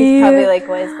here. Buddy. He's probably like,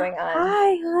 what is going on?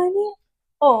 Hi, honey.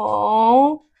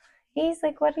 Oh. He's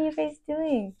like, what are you guys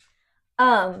doing?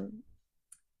 And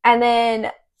then,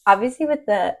 obviously, with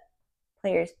the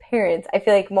players' parents, I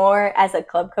feel like more as a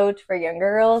club coach for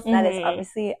younger girls, that is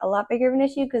obviously a lot bigger of an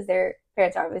issue because their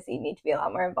parents obviously need to be a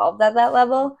lot more involved at that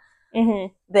level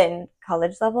than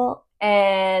college level.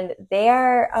 And they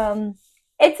are,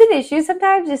 it's an issue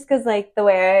sometimes just because, like, the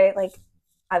way I, like,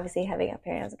 obviously having a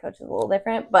parent as a coach is a little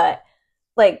different, but,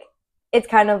 like, it's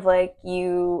kind of like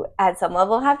you, at some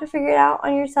level, have to figure it out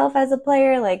on yourself as a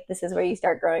player. Like, this is where you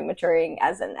start growing, maturing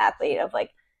as an athlete of,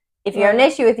 like, if you have an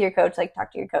issue with your coach, like,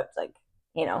 talk to your coach, like,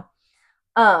 you know.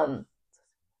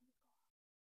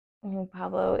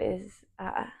 Pablo is,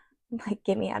 like,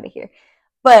 get me out of here.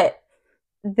 But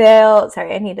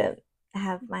sorry, I need to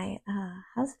have my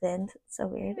husband. It's so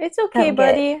weird. It's okay,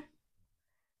 buddy.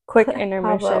 Quick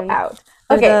intermission. Pablo out.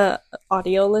 For the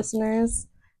audio listeners,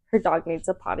 her dog needs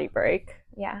a potty break.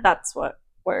 Yeah. That's what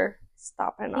we're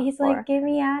stopping up He's for. like, get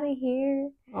me out of here.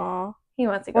 Aw. He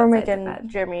wants to go. We're making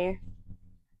Jimmy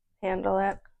handle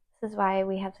it. This is why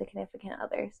we have significant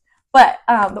others. But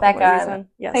back on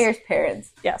players'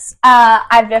 parents. Yes.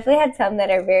 I've definitely had some that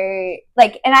are very,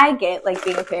 like, and I get, like,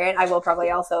 being a parent. I will probably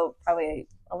a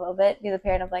little bit be the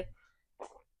parent of, like,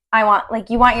 I want, like,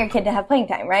 you want your kid to have playing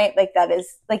time, right? Like, that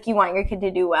is, like, you want your kid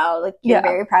to do well. Like, you're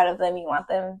very proud of them. You want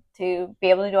them to be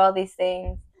able to do all these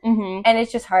things. And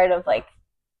it's just hard of, like,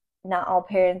 not all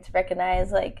parents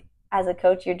recognize, like, as a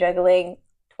coach, you're juggling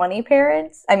 40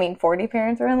 parents,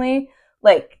 really,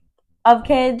 like, of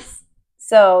kids.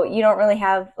 So you don't really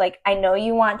have, like, I know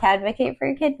you want to advocate for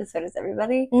your kid, but so does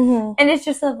everybody. And it's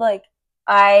just of, like,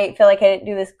 I feel like I didn't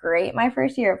do this great my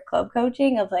first year of club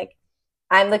coaching of, like,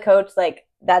 I'm the coach, like,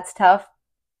 that's tough.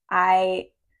 I,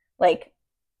 like,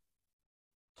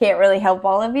 can't really help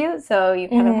all of you, so you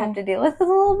kind of have to deal with it a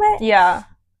little bit. Yeah.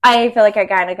 I feel like I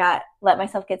kind of let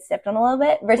myself get stepped on a little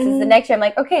bit versus the next year I'm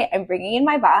like, okay, I'm bringing in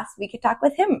my boss. We could talk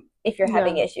with him if you're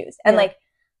having issues. And, like,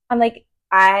 I'm like,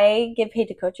 I get paid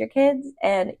to coach your kids,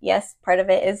 and yes, part of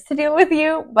it is to deal with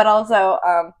you, but also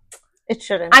it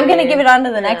shouldn't. I'm going to give it on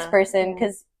to the next person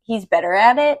because he's better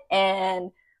at it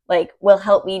and, like, will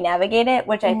help me navigate it,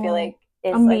 which I feel like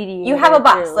is, like, you have a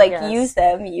boss, like, use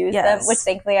them, which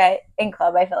thankfully in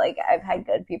club, I feel like I've had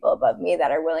good people above me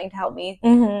that are willing to help me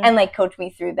and, like, coach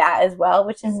me through that as well,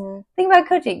 which is the thing about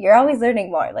coaching. You're always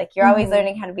learning more. Like, you're always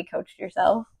learning how to be coached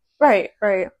yourself. Right.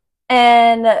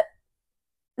 And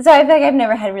so I feel like I've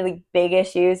never had really big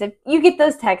issues. If you get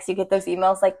those texts, you get those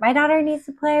emails, like, my daughter needs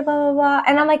to play, blah, blah, blah.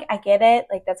 And I'm like, I get it.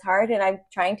 Like, that's hard, and I'm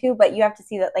trying to, but you have to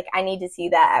see that, like, I need to see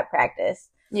that at practice.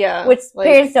 Yeah. Which, like,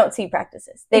 parents don't see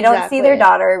practices. They don't see their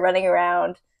daughter running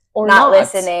around or not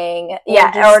listening.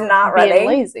 Or not being running.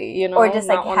 Lazy, you know. Or just,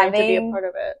 like, having to be a part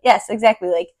of it. Yes, exactly.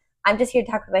 Like, I'm just here to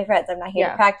talk with my friends. I'm not here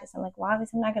to practice. I'm like, well,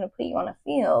 obviously I'm not going to put you on a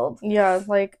field. Yeah,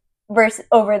 like. Versus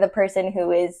over the person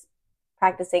who is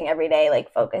practicing every day,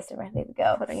 like, focused and ready to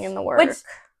go. Putting in the work. Which,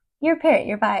 you're a parent.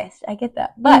 You're biased. I get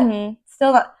that. But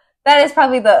still not. that is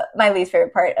probably my least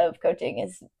favorite part of coaching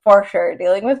is for sure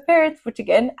dealing with parents, which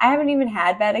again, I haven't even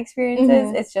had bad experiences.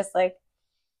 Mm-hmm. It's just like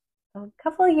a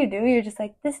couple you do, you're just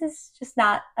like, this is just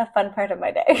not a fun part of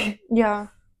my day. Yeah.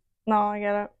 No, I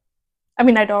get it. I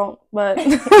mean, I don't, but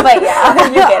but yeah,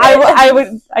 you get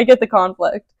it. I get the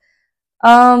conflict.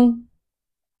 I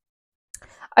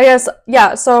guess,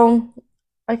 yeah, so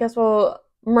I guess we'll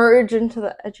merge into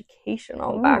the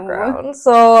educational background.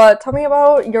 So tell me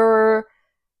about your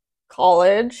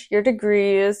college, your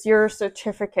degrees, your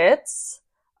certificates,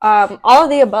 all of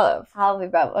the above. All of the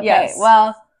above. Okay, yes.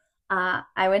 Well,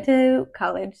 I went to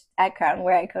college at Crown,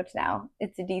 where I coach now.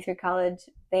 It's a D3 college.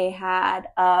 They had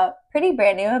a pretty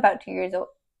brand new, about 2 years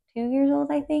old,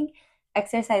 I think,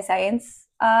 exercise science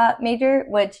major,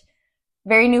 which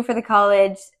very new for the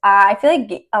college. I feel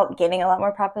like gaining a lot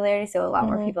more popularity, so a lot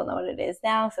more people know what it is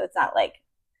now. So it's not like,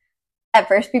 at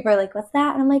first people are like, what's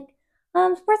that? And I'm like,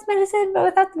 sports medicine, but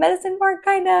without the medicine part,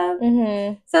 kind of.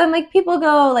 Mm-hmm. So then, like, people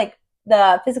go, like,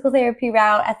 the physical therapy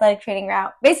route, athletic training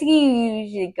route. Basically, you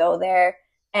usually go there,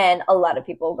 and a lot of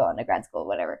people go into grad school,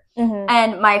 whatever. Mm-hmm.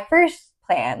 And my first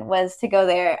plan was to go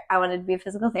there. I wanted to be a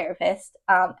physical therapist.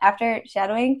 After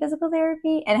shadowing physical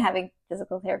therapy and having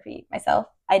physical therapy myself,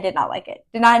 I did not like it.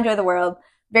 Did not enjoy the world.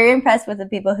 Very impressed with the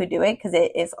people who do it, because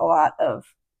it is a lot of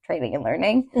training and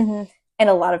learning. Mm-hmm. And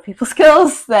a lot of people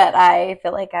skills that I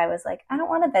feel like I was like, I don't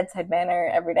want a bedside manner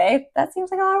every day. That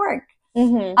seems like a lot of work.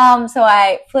 Mm-hmm. So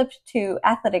I flipped to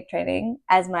athletic training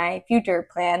as my future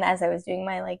plan as I was doing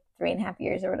my 3.5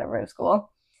 years or whatever of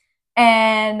school.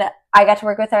 And I got to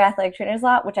work with our athletic trainers a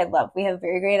lot, which I love. We have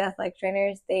very great athletic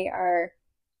trainers. They are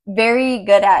very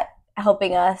good at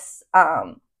helping us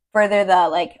further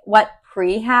the what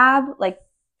pre-rehab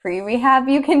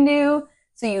you can do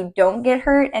so you don't get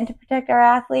hurt, and to protect our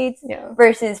athletes,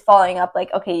 versus following up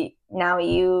okay, now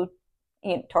you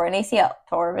tore an ACL,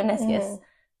 tore a meniscus,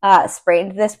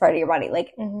 sprained this part of your body.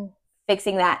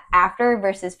 Fixing that after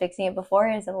versus fixing it before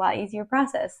is a lot easier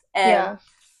process. And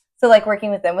so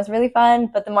working with them was really fun,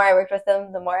 but the more I worked with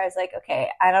them, the more I was like, okay,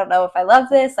 I don't know if I love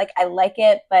this. I like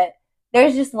it, but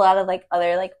there's just a lot of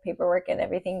other paperwork and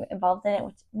everything involved in it,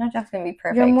 which I'm not just going to be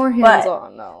perfect. You're more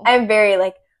hands-on, though. I'm very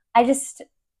I just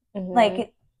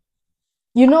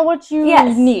you know what you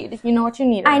need. You know what you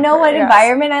need. I know what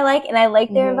environment I like, and I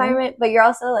like their environment, but you're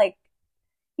also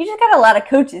you just got a lot of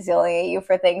coaches yelling at you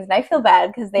for things, and I feel bad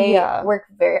because they work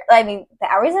the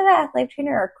hours of an athletic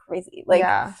trainer are crazy.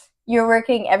 You're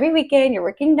working every weekend, you're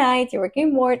working nights, you're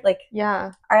working more.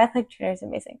 Our athletic trainer is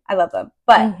amazing. I love them.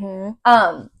 But,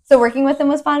 so working with them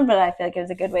was fun, but I feel like it was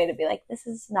a good way to be this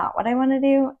is not what I want to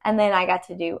do. And then I got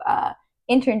to do a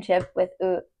internship with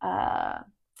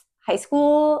high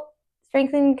school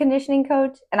strength and conditioning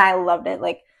coach, and I loved it.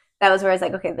 That was where I was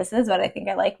okay, this is what I think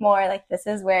I like more. This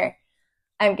is where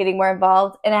I'm getting more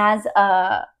involved. And as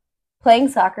playing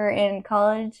soccer in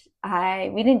college,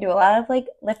 we didn't do a lot of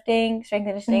lifting, strength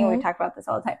and conditioning. We talk about this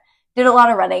all the time. Did a lot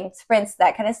of running, sprints,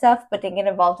 that kind of stuff, but didn't get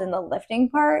involved in the lifting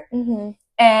part.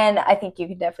 And I think you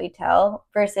could definitely tell.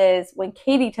 Versus when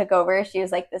Katie took over, she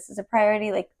was this is a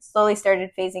priority. Slowly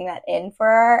started phasing that in for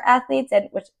our athletes, and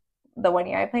which the 1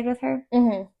 year I played with her.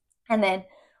 And then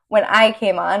when I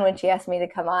came on, when she asked me to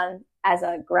come on as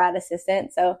a grad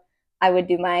assistant, so I would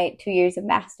do my 2 years of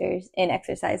master's in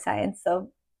exercise science.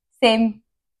 So same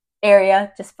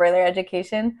area, just further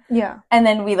education. Yeah. And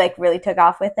then we really took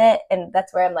off with it. And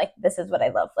that's where I'm this is what I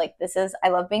love. I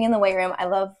love being in the weight room. I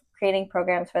love creating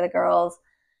programs for the girls.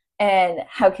 And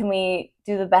how can we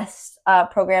do the best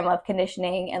program of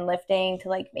conditioning and lifting to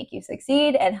make you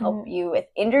succeed and help you with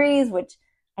injuries, which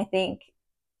I think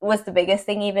was the biggest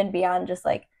thing, even beyond just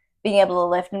being able to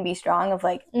lift and be strong, of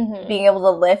being able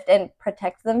to lift and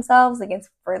protect themselves against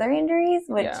further injuries,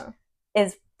 which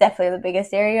is definitely the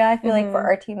biggest area, I feel for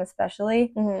our team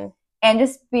especially. And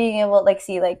just being able to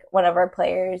see one of our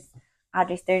players,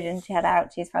 Audrey Sturgeon, shout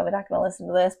out, she's probably not going to listen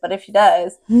to this, but if she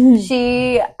does,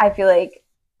 she, I feel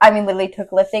literally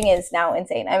took lifting, is now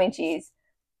insane.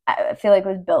 I feel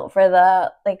was built for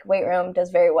the weight room, does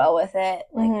very well with it,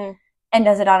 and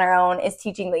does it on her own, is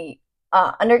teaching the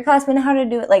underclassmen how to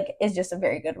do it, is just a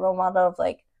very good role model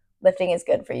of lifting is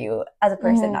good for you as a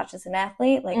person, not just an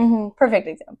athlete. Perfect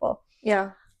example.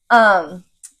 Yeah.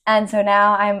 And so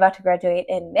now I'm about to graduate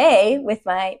in May with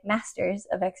my master's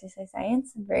of exercise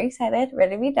science. I'm very excited,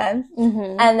 ready to be done.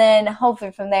 And then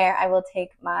hopefully from there I will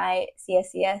take my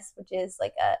CSCS, which is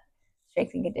a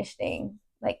strength and conditioning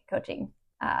coaching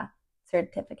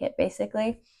certificate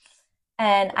basically.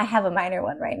 And I have a minor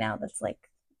one right now that's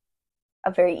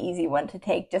a very easy one to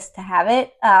take just to have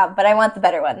it. But I want the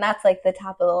better one. That's the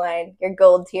top of the line. Your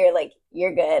gold tier,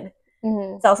 you're good.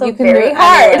 It's also very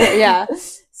hard. Yeah.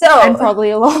 So and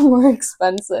probably a lot more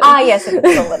expensive. Yes, it's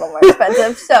a little more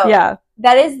expensive. So yeah,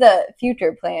 that is the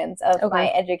future plans of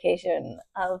my education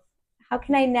of how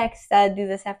can I next do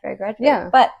this after I graduate. Yeah.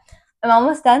 But I'm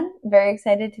almost done. Very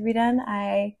excited to be done.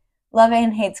 I love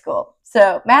and hate school.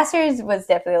 So master's was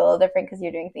definitely a little different because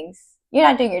you're doing things, you're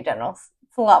not doing your generals.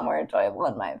 It's a lot more enjoyable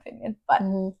in my opinion. But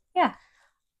yeah.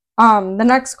 The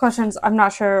next questions, I'm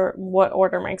not sure what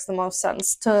order makes the most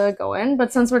sense to go in,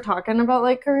 but since we're talking about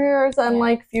like careers and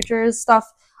like futures stuff,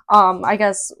 I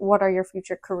guess what are your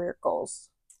future career goals?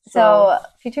 So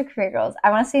future career goals, I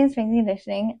want to stay in strength and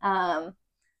conditioning.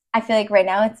 I feel like right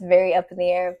now it's very up in the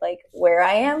air of like where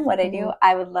I am, what I do.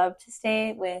 I would love to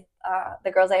stay with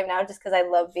the girls I have now just because I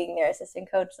love being their assistant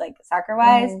coach, like soccer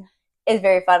wise. It's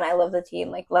very fun. I love the team,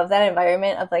 like love that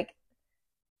environment of like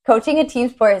coaching a team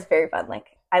sport is very fun. Like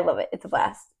I love it. It's a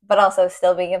blast. But also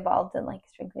still being involved in like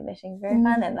strength and conditioning is very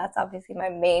fun. And that's obviously my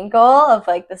main goal of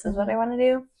like, this is what I want to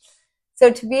do. So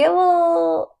to be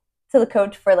able to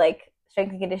coach for like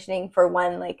strength and conditioning for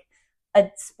one, like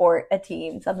a sport, a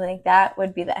team, something like that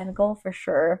would be the end goal for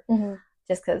sure.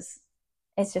 Just because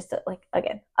it's just like,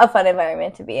 again, a fun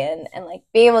environment to be in and like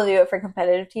being able to do it for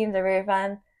competitive teams are very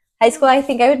fun. High school, I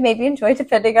think I would maybe enjoy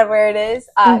depending on where it is.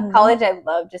 College, I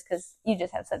love just because you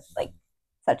just have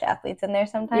such athletes in there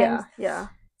sometimes. Yeah.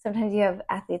 Sometimes you have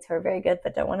athletes who are very good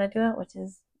but don't want to do it, which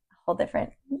is a whole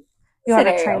different you have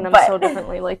to train them so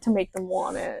differently, like to make them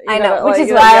want it. I know, which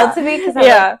is wild to me because I'm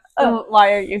like, oh,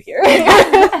 why are you here?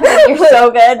 You're so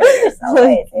good. You're so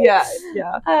amazing. Yeah.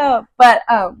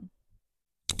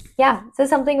 Yeah. So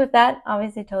something with that,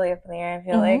 obviously, totally up in the air. I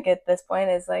feel like at this point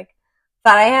is like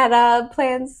thought I had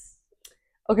plans.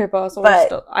 Okay, but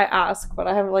I ask, but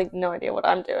I have like no idea what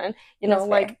I'm doing. You know,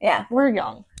 like we're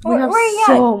young. We have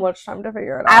so much time to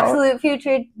figure it out. Absolute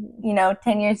future,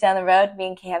 10 years down the road, me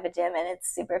and Kay have a gym and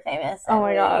it's super famous. Oh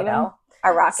my god.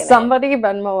 Are rocking Somebody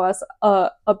Venmo us a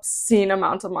obscene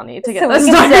amount of money to get this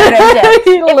started. If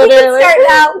we can start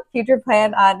now, future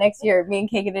plan next year, me and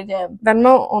Kay get a gym.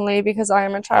 Venmo only because I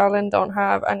am a child and don't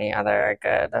have any other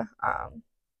good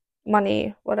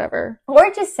money, whatever.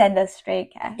 Or just send us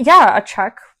straight cash. Yeah, a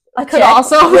check. Would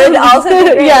also be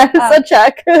great. Yes, a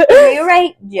check. If you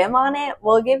write gym on it,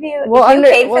 we'll give you, if you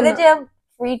paid for the gym,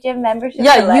 free gym membership.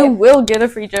 Yeah, you will get a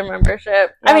free gym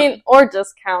membership. Yeah. I mean, or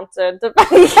discounted,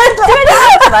 depending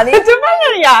on money.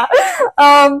 Yeah.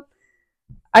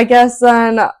 I guess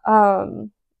then,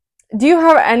 do you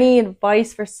have any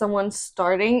advice for someone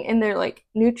starting in their like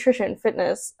nutrition,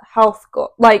 fitness, health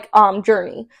goal, like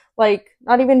journey? Like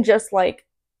not even just like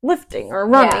lifting or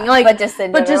running, but just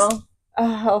in general.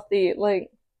 Healthy,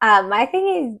 like my thing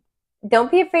is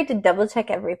don't be afraid to double check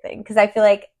everything because I feel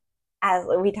like as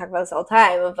we talk about this all the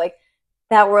time of like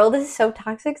that world is so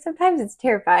toxic sometimes it's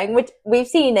terrifying, which we've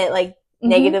seen it like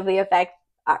negatively affect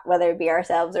whether it be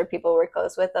ourselves or people we're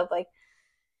close with of like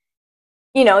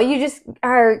you just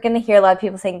are gonna hear a lot of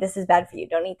people saying this is bad for you,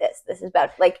 don't eat this is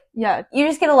bad, like you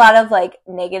just get a lot of like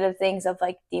negative things of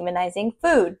like demonizing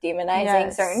food,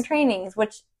 demonizing certain trainings,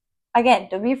 which again,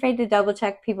 don't be afraid to double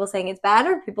check people saying it's bad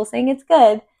or people saying it's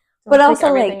good. But also,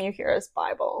 everything like you hear is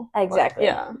Bible. Exactly.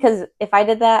 Like, because if I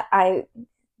did that,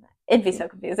 it'd be so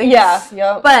confusing.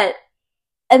 Yeah. But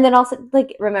and then also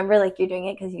like remember like you're doing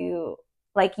it because you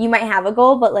might have a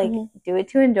goal, but like do it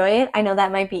to enjoy it. I know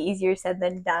that might be easier said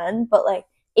than done, but like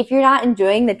if you're not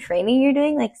enjoying the training you're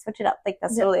doing, like switch it up. Like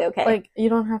that's totally okay. Like you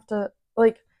don't have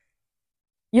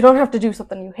to do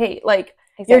something you hate. Like.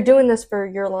 Exactly. You're doing this for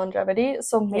your longevity,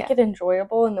 so make it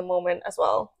enjoyable in the moment as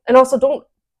well. And also, don't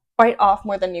bite off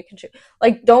more than you can chew.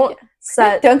 Like, don't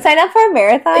sign up for a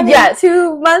marathon in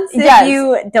 2 months if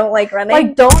you don't like running.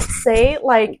 Like, don't say,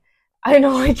 like, I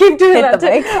know I keep doing that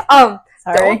too.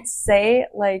 Sorry. Don't say,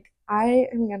 like, I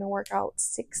am going to work out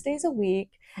 6 days a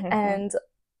week and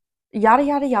yada,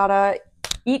 yada, yada,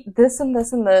 eat this and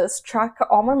this and this, track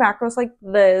all my macros like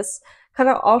this, cut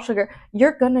out all sugar.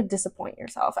 You're gonna disappoint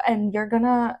yourself and you're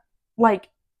gonna like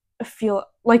feel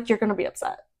like you're gonna be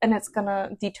upset and it's gonna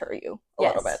deter you a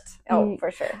little bit. Oh,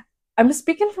 for sure. I'm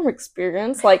speaking from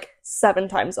experience like 7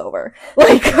 times over.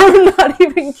 Like I'm not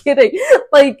even kidding.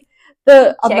 Like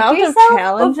the amount of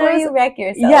challenges before you wreck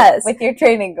yourself with your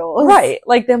training goals. Right.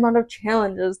 Like the amount of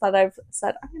challenges that I've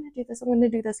said, I'm gonna do this, I'm gonna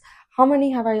do this. How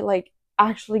many have I like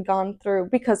actually gone through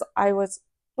because I was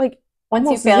like once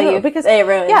you fail, because it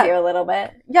ruins you a little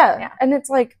bit. Yeah. And it's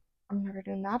like, I'm never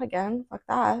doing that again. Fuck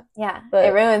that. Yeah. But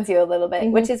it ruins you a little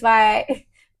bit, which is why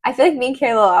I feel like me and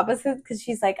Carrie are a little opposite because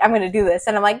she's like, I'm going to do this.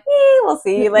 And I'm like, we'll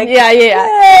see. Like,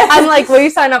 yeah. I'm like, will you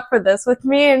sign up for this with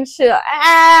me? And she's like,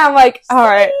 I'm like, all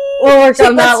right, we'll work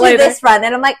on that later. This run.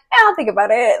 And I'm like, I'll think about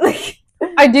it. Like,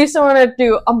 I do still want to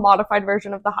do a modified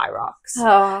version of the High Rocks.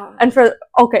 Oh. And for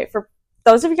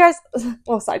those of you guys,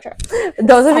 well, sidetrack.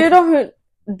 Those of you who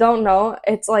don't know,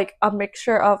 it's like a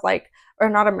mixture of like, or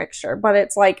not a mixture, but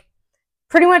it's like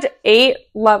pretty much 8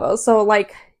 levels. So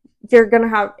like, you're going to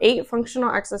have 8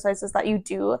 functional exercises that you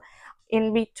do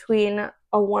in between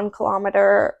a 1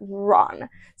 kilometer run.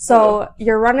 So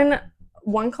you're running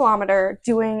 1 kilometer,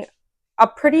 doing a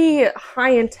pretty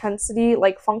high intensity,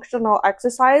 like functional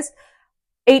exercise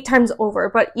 8 times over,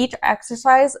 but each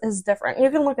exercise is different. You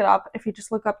can look it up. If you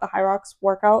just look up the High Rocks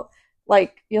workout,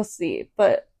 like you'll see.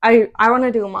 But I want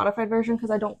to do a modified version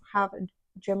because I don't have a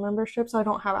gym membership, so I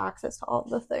don't have access to all of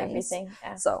the things. Everything,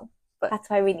 yeah. So, but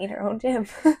that's why we need our own gym.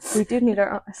 We do need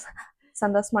our own.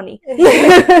 Send us money.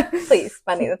 Please,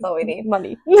 money. That's all we need.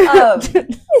 Money.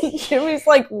 Jimmy's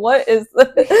like, what is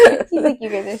this? He's like, you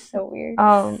guys are so weird.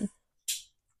 Don't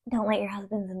let your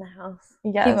husbands in the house.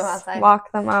 Yes. Keep them outside.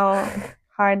 Lock them out.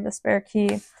 Hide the spare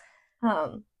key.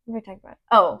 What were we talking about?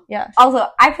 Oh, yeah. Also,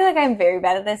 I feel like I'm very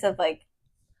bad at this of like,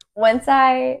 once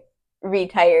I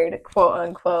retired, quote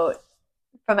unquote,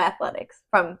 from athletics,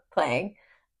 from playing,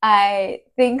 I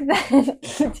think that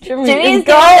Jimmy is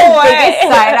the biggest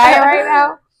side eye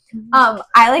right now.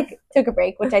 I like took a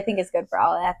break, which I think is good for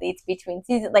all athletes between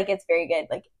seasons. Like, it's very good,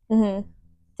 like,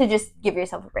 to just give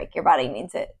yourself a break. Your body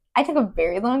needs it. I took a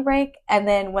very long break, and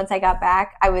then once I got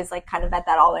back, I was like kind of at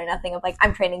that all or nothing of like,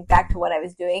 I'm training back to what I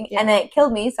was doing, and then it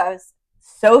killed me. So I was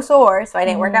so sore, so I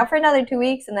didn't work out for another 2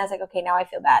 weeks, and that's like, okay, now I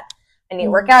feel bad. I need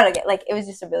to work out again. Like, it was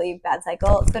just a really bad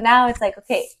cycle. So now it's like,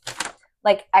 okay,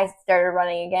 like I started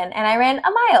running again, and I ran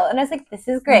a mile, and I was like, this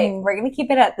is great. We're gonna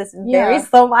keep it at this very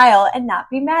slow mile, and not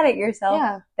be mad at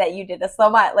yourself that you did a slow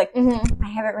mile. Like, I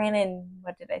haven't ran in,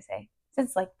 what did I say,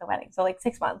 since like the wedding, so like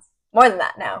 6 months, more than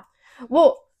that now.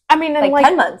 Well, I mean, in like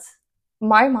 10 months.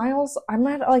 My miles, I'm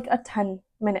at like a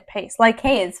 10-minute pace. Like,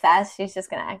 Kay is fast. She's just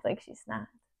gonna act like she's not.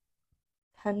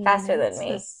 10 faster than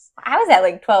me. I was at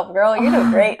like 12, girl. You're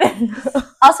doing great.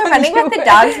 Also, running with the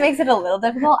dogs makes it a little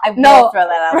difficult. I will throw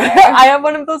that out there. I have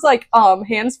one of those like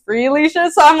hands-free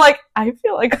leashes, so I'm like, I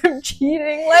feel like I'm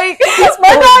cheating. Like,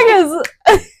 my dog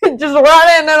is just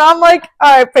running, and I'm like,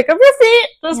 all right, pick up your feet.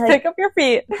 Just pick up your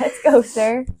feet. Let's go,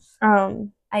 sir.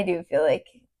 I do feel like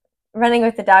running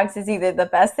with the dogs is either the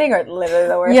best thing or literally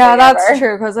the worst thing that's ever.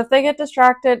 true, because if they get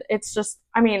distracted, it's just,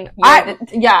 I mean, I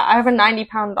have a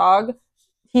 90-pound dog.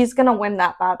 He's gonna win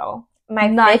that battle. My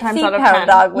 9 times out of 10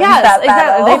 dog wins that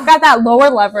battle. They've got that lower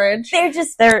leverage.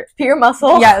 They're pure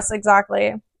muscle. Yes,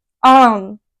 exactly.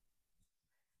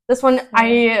 This one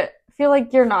I feel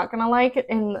like you're not gonna like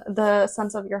in the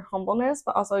sense of your humbleness,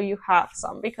 but also you have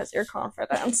some because your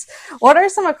confidence. What are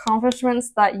some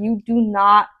accomplishments that you do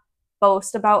not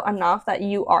boast about enough that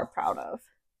you are proud of?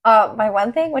 My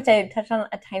one thing, which I touched on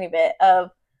a tiny bit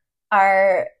of,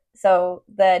 so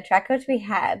the track coach we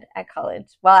had at college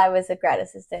while I was a grad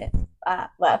assistant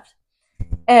left,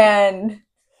 and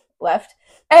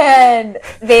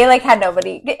they like had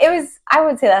nobody. It was, I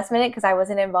would say, last minute because I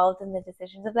wasn't involved in the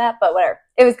decisions of that, but whatever.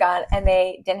 It was gone, and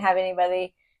they didn't have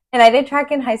anybody. And I did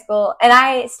track in high school, and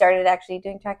I started actually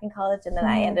doing track in college, and then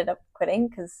I ended up quitting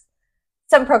because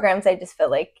some programs I just feel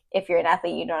like if you're an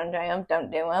athlete, you don't enjoy them, don't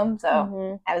do them.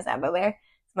 So I was out of there.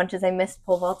 As much as I missed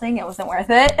pole vaulting, it wasn't worth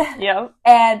it. Yeah.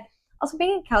 And also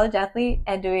being a college athlete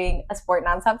and doing a sport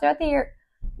nonstop throughout the year,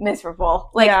 miserable.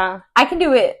 Like, I can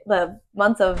do it the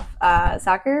months of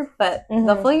soccer, but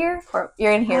the full year,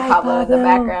 you're in here, Pablo, in the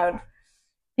background,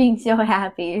 being so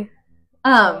happy.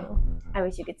 I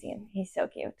wish you could see him. He's so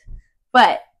cute.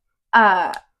 But,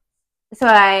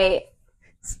 so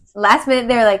last minute,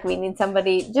 they were like, we need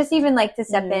somebody just even like to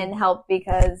step in, help,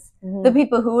 because the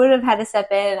people who would have had to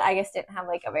step in, I guess, didn't have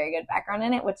like a very good background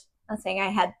in it, which I'm not saying I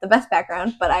had the best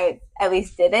background, but I at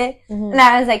least did it. And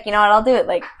I was like, you know what, I'll do it.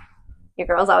 Like, your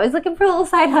girl's always looking for a little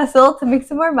side hustle to make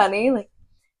some more money. Like,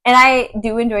 and I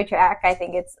do enjoy track. I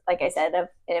think it's, like I said, an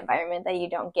environment that you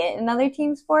don't get in other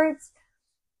team sports.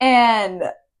 And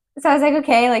so I was like,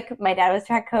 okay, like my dad was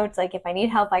track coach. Like, if I need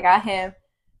help, I got him.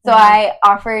 So I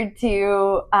offered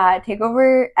to take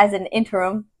over as an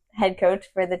interim head coach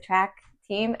for the track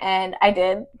team, and I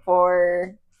did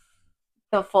for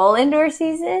the full indoor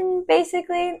season,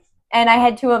 basically. And I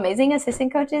had 2 amazing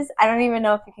assistant coaches. I don't even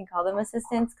know if you can call them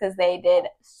assistants because they did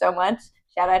so much.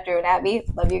 Shout out Drew and Abby.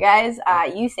 Love you guys.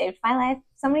 You saved my life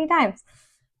so many times.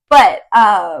 But,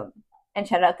 and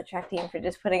shout out the track team for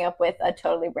just putting up with a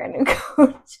totally brand new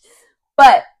coach.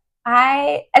 But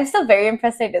I'm still very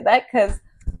impressed I did that because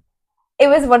it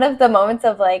was one of the moments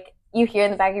of like you hear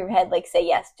in the back of your head like say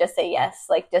yes,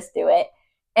 like just do it.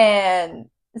 And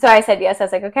so I said yes. I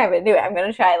was like, okay, I'm gonna do it. I'm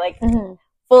gonna try like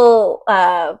full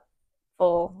I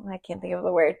can't think of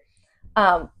the word.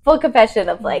 Full confession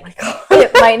of like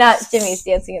it might not. Jimmy's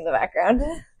dancing in the background.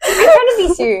 I'm trying to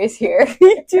be serious here.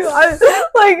 Me too. I'm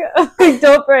like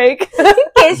don't break.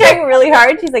 Kay's trying really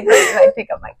hard. She's like, wait, I pick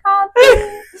up my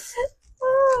coffee.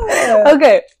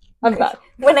 Okay, I'm back.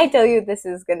 When I tell you this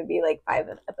is going to be like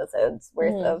 5 episodes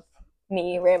worth of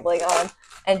me rambling on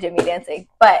and Jimmy dancing,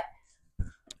 but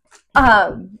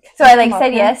so I like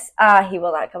said yes. He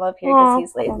will not come up here because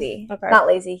he's lazy. Okay. Not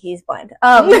lazy, he's blind.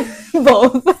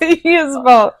 Both. He is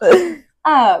both. But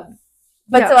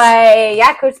yes. So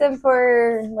I coached them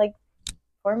for like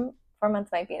 4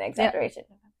 months might be an exaggeration.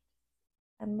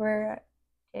 December,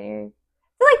 January,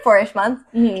 like 4-ish months.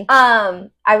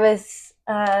 I was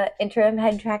interim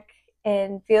head track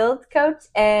and field coach,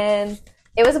 and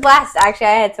it was a blast. Actually,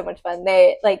 I had so much fun.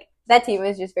 That team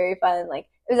was just very fun. Like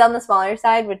it was on the smaller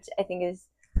side, which I think is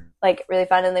like really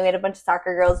fun. And then we had a bunch of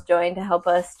soccer girls join to help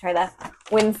us try to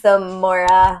win some more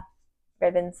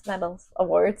ribbons, medals,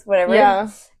 awards, whatever. Yeah.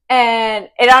 And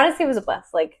it honestly was a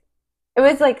blast. Like it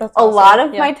was like That's awesome. Lot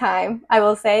of my time. I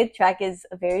will say track is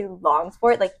a very long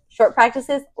sport. Like short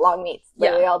practices, long meets,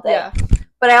 literally all day. Yeah.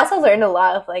 But I also learned a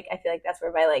lot of like I feel like that's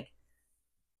where my like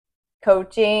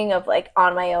coaching of like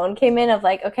on my own came in of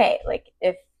like okay like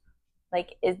if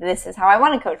like this is how I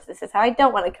want to coach, this is how I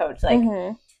don't want to coach, like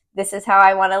this is how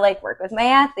I want to like work with my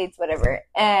athletes, whatever.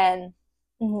 And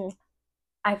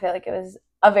I feel like it was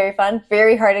a very fun,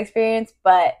 very hard experience,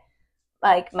 but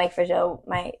like Mike Frigeau,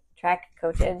 my track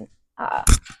coach in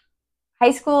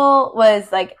high school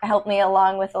was like helped me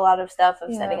along with a lot of stuff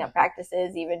of setting up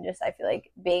practices, even just I feel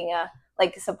like being a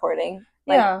like supporting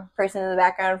person in the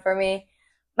background for me.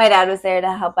 My dad was there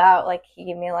to help out. Like he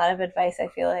gave me a lot of advice, I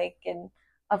feel like, and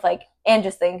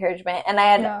just the encouragement. And I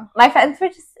had my friends were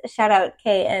just shout out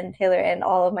Kay and Taylor and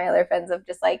all of my other friends of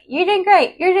just like, you're doing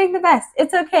great, you're doing the best,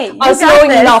 it's okay. I was knowing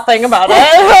nothing about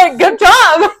it. Good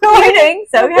job. You're doing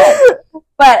so good.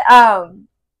 But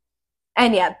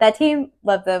and yeah, that team,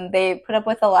 loved them. They put up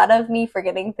with a lot of me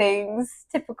forgetting things.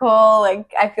 Typical,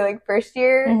 like I feel like first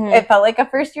year, it felt like a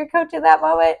first year coach at that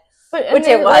moment, which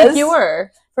it was. Like you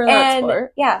were. For that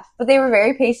sport. Yeah, but they were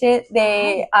very patient.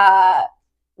 They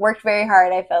worked very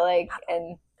hard, I felt like,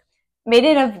 and made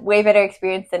it a way better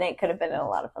experience than it could have been in a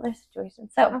lot of other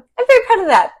situations. So I'm very proud of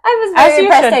that. I was very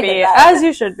impressed. As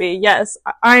you should be. Yes,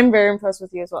 I'm very impressed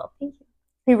with you as well. Thank you.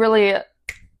 You really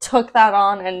took that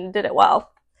on and did it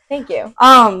well. Thank you.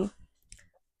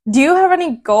 Do you have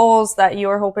any goals that you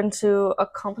are hoping to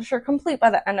accomplish or complete by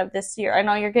the end of this year? I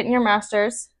know you're getting your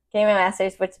master's. Getting my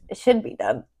master's, which should be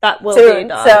done. That will soon. Be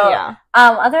done. So,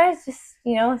 otherwise, just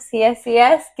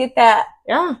CSCS, get that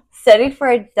studied for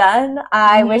it done.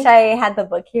 I wish I had the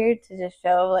book here to just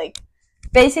show. Like,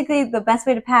 basically, the best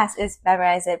way to pass is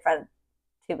memorize it front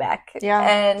to back. Yeah,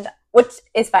 and which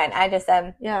is fine. I just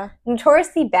am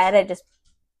notoriously bad at just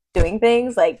doing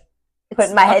things like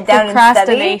putting my head down and studying.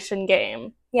 Procrastination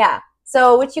game. Yeah.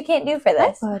 So, which you can't do for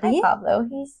this. Hi, Pablo.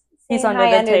 He's under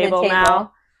the table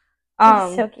now.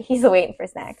 He's waiting for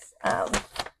snacks.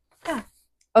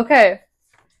 Okay.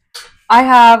 I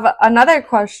have another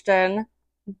question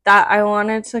that I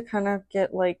wanted to kind of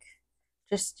get, like,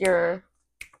 just your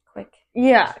quick.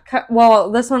 Yeah. Well,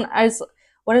 this one is,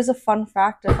 what is a fun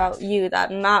fact about you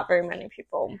that not very many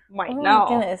people might know? Oh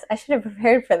my goodness. I should have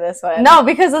prepared for this one. No,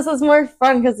 because this is more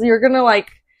fun because you're going to,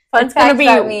 like, it's going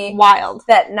to be wild.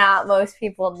 That not most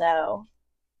people know.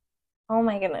 Oh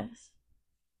my goodness.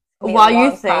 While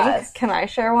you think, can I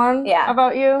share one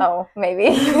about you? Oh, maybe.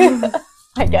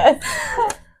 I guess.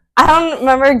 I don't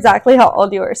remember exactly how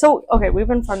old you were. So, okay, we've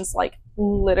been friends, like,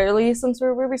 literally since we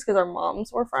were babies because our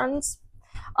moms were friends.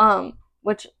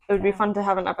 Which it would be fun to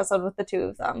have an episode with the two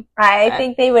of them. I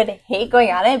think they would hate going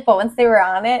on it, but once they were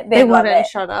on it, they wouldn't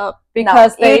shut up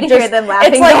because they just hear them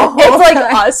laughing. It's like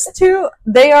us two.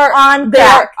 They are on. They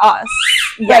are us.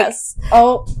 Yes.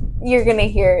 Like, you're gonna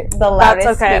hear the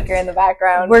loudest speaker in the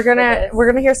background. We're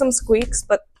gonna hear some squeaks,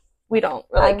 but we don't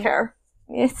really care.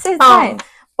 It's fine.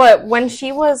 But when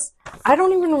she was, I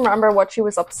don't even remember what she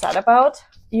was upset about.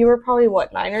 You were probably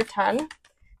 9 or 10.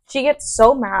 She gets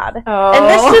so mad. Oh. And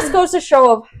this just goes to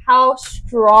show of how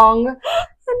strong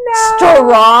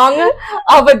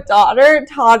of a daughter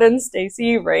Todd and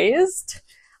Stacy raised.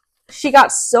 She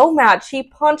got so mad. She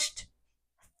punched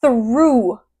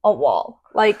through a wall.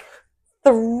 Like,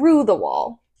 through the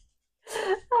wall.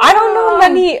 I don't know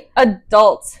many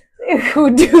adults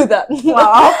who do that.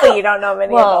 Well, hopefully you don't know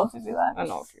many adults who do that. I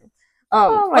know a few.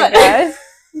 Oh my gosh.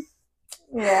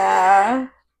 Yeah.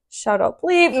 Shout out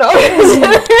bleep. No.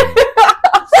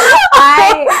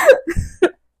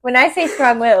 When I say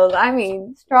strong-willed, I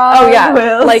mean strong-willed. Oh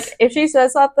yeah. Like, if she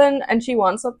says something and she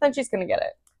wants something, she's gonna get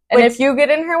it. And if you get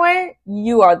in her way,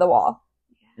 you are the wall.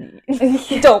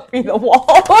 Don't be the wall.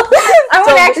 I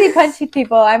won't actually punch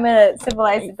people. I'm a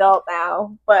civilized adult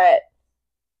now, but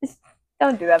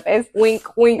don't do that, babe.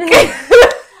 Wink, wink.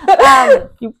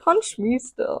 You punch me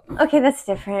still. Okay, that's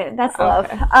different. That's love.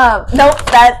 Nope,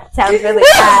 that sounds really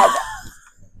bad.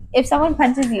 If someone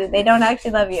punches you, they don't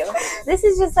actually love you. This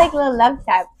is just like a little love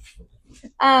tap.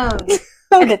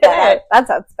 Edit that out. That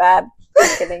sounds bad.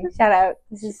 Just kidding. Shout out.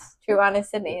 This is true,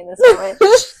 honest Sidney in this moment.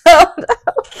 Shout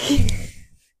out.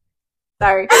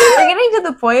 Sorry. We're getting to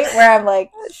the point where I'm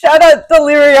like, shout out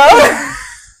Delirio.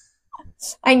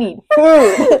 I need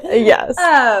food. Yes.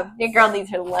 Your girl needs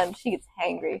her lunch. She gets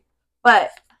hangry.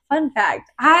 But fun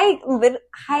fact, I'm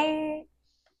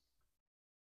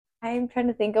trying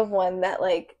to think of one that,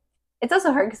 like, it's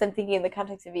also hard because I'm thinking in the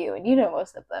context of you, and you know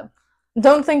most of them.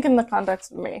 Don't think in the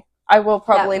context of me. I will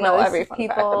probably know every fun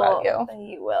fact about you.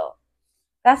 You will.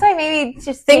 That's why maybe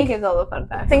just think of all the fun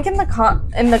facts. Think in the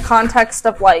context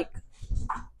of, like,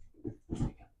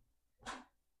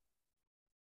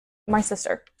 my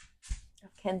sister.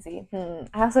 Kenzie.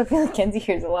 I also feel like Kenzie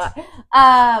hears a lot.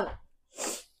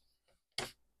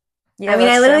 Yeah, I mean,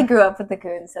 I literally grew up with the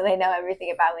Coons, so they know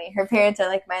everything about me. Her parents are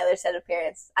like my other set of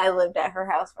parents. I lived at her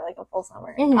house for like a full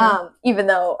summer, even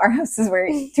though our houses were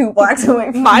 2 blocks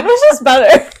away from mine was just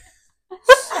better.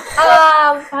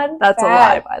 Fun That's fact. a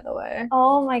lie, by the way.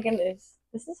 Oh my goodness,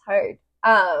 this is hard.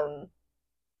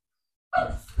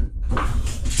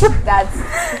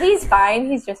 He's fine.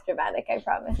 He's just dramatic, I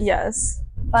promise. Yes.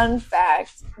 Fun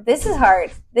fact. This is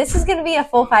hard. This is gonna be a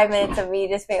full 5 minutes of me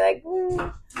just being like,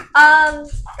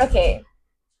 okay.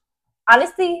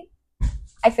 Honestly,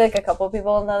 I feel like a couple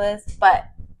people know this, but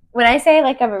when I say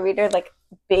like I'm a reader, like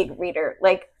big reader,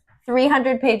 like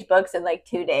 300-page books in like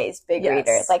 2 days, big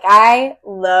reader. Like, I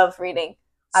love reading.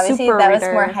 Obviously, Super that reader.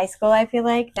 was more high school, I feel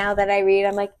like. Now that I read,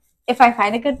 I'm like, if I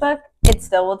find a good book, it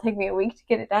still will take me a week to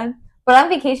get it done. But on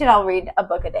vacation, I'll read a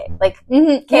book a day. Like,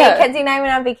 Kenzie and I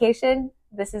went on vacation.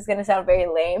 This is going to sound very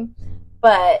lame,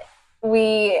 but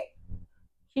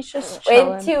he's just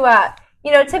went to,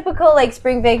 typical, like,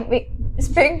 spring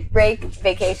break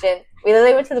vacation. We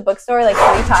literally went to the bookstore, like,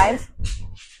 3 times.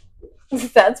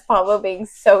 That's Pablo being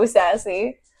so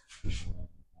sassy.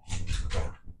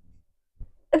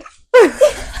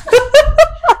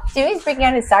 Jimmy's breaking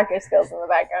out his soccer skills in the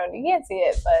background. You can't see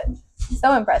it, but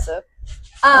so impressive.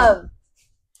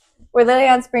 We're literally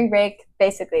on spring break,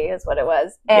 basically, is what it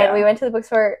was. And we went to the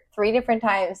bookstore 3 different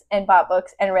times and bought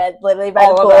books and read literally by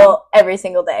the pool every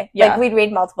single day. Yeah. Like, we'd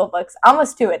read multiple books,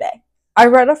 almost 2 a day. I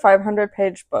read a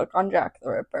 500-page book on Jack the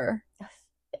Ripper.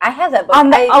 I have that book.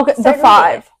 The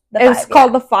 5. It's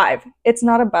called The 5. It's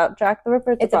not about Jack the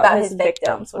Ripper. It's about his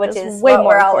victims, which is way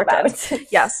more important.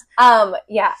 Yes.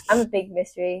 Yeah, I'm a big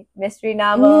mystery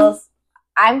novels.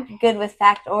 I'm good with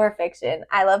fact or fiction.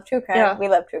 I love true crime. Yeah. We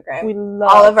love true crime.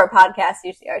 All of our podcasts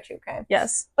usually are true crime.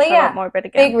 Yes. But Morbid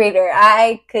again. Big reader.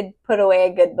 I could put away a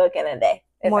good book in a day.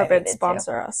 Morbid,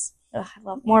 sponsor us. Ugh, I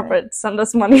love Morbid. Send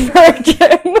us money for a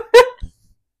game.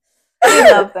 We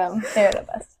love them. They're the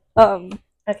best.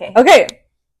 Okay.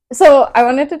 So I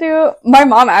wanted to do. My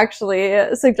mom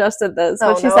actually suggested this,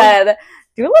 but she said,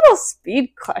 "Do a little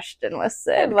speed question with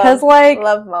Sid because,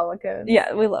 love Mama Coon.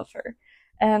 Yeah, we love her."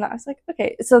 And I was like,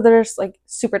 okay. So there's like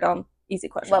super dumb, easy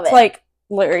questions. Love it. Like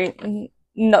literally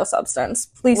no substance.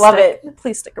 Please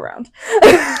stick around.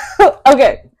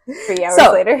 Okay. 3 hours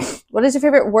later. What is your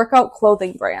favorite workout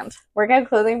clothing brand? Workout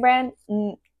clothing brand?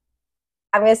 I'm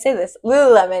gonna say this: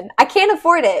 Lululemon. I can't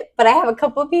afford it, but I have a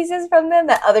couple pieces from them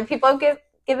that other people have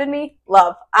given me.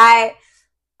 Love. I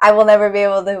will never be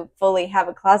able to fully have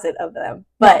a closet of them,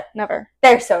 but never.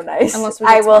 They're so nice. Unless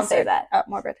I will say that at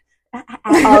Morbid. At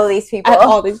all these people.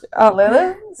 Lulu,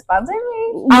 sponsor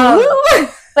me.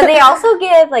 But they also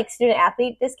give like student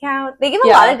athlete discount. They give a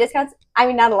lot of discounts. I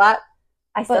mean, not a lot.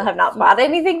 I still have not bought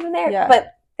anything from there,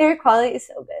 but their quality is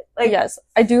so good. Like, yes,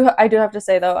 I do have to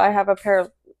say though, I have a pair of.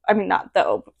 I mean, not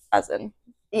though, as in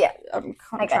I'm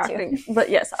contracting. I got you. But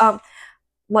yes,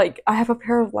 like I have a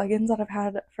pair of leggings that I've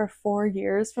had for 4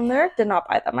 years from there. Did not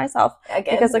buy them myself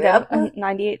because again,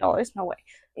 $98. No way.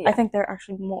 Yeah. I think they're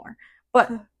actually more, but.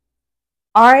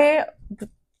 I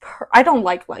don't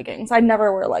like leggings. I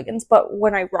never wear leggings, but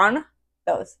when I run,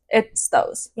 it's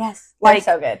those. Yes, like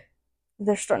they're so good.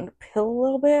 They're starting to pill a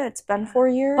little bit. It's been 4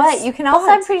 years, but you can also,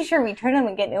 I'm pretty sure, return them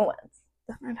and get new ones.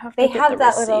 I'd have they to get have the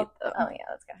that receipt, little. though. Oh yeah,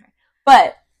 that's kind of hard.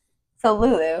 But So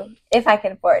Lulu, if I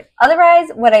can afford. Otherwise,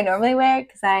 what I normally wear,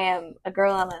 because I am a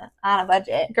girl on a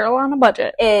budget. Girl on a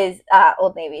budget. Is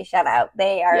Old Navy. Shout out.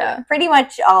 They are pretty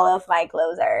much all of my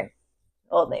clothes are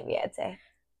Old Navy, I'd say.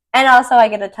 And also, I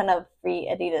get a ton of free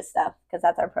Adidas stuff because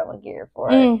that's our promo gear for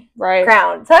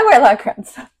Crown. So I wear a lot of Crown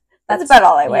stuff. That's about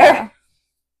all I wear.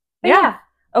 Yeah.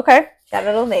 Okay. Shout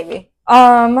out Old Navy.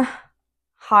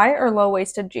 High or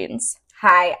low-waisted jeans?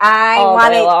 High. I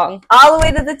want it all the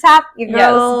way to the top. Your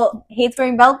girl hates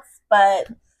wearing belts, but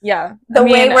the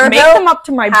way we're make built, them up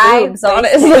to my boobs,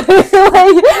 honestly.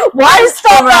 Why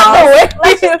stop at the way?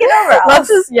 Let's just get overalls. Let's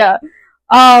just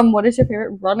what is your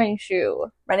favorite running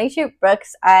shoe? Running shoe,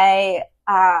 Brooks. I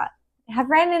have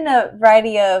ran in a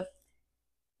variety of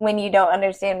when you don't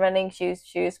understand running shoes,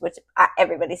 which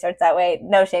everybody starts that way.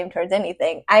 No shame towards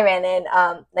anything. I ran in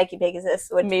Nike Pegasus,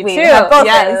 which me we too. have both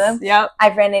ran in them. Yep.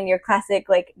 I've ran in your classic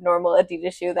like normal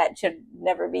Adidas shoe that should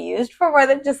never be used for more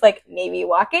than just like maybe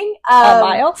walking a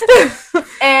mile.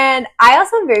 And I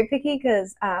also am very picky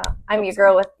because I'm your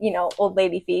girl with old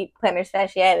lady feet, plantar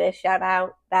fasciitis. Shout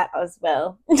out that as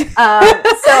well. So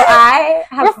I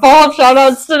have we're full of shout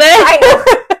outs today. I know.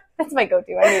 That's my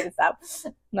go-to. I need to stop.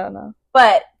 No.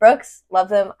 But Brooks, love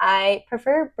them. I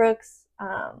prefer Brooks.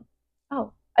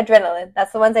 Adrenaline.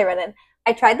 That's the ones I run in.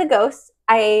 I tried the Ghost.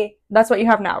 That's what you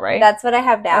have now, right? That's what I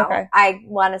have now. Okay. I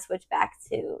want to switch back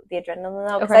to the Adrenaline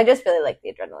though because I just really like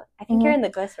the Adrenaline. I think you're in the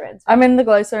Glycerins. I'm in the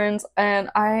Glycerins, and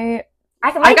I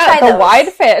got the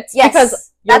wide fits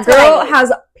because your girl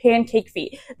has pancake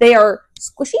feet. They are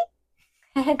squishy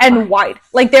and wide.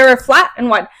 Like they're flat and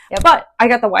wide. Yep. But I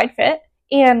got the wide fit.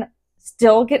 And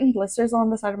still getting blisters on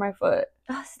the side of my foot.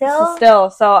 Still.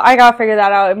 So I gotta figure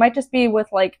that out. It might just be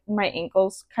with like my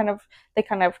ankles they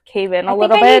kind of cave in a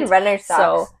little bit. I need runner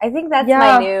socks. So, I think that's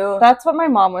my new. That's what my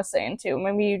mom was saying too.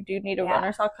 Maybe you do need a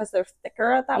runner sock because they're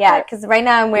thicker at that point. Yeah, because right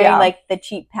now I'm wearing like the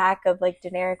cheap pack of like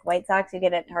generic white socks you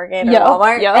get at Target or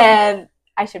Walmart. And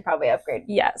I should probably upgrade.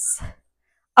 Yes.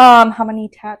 How many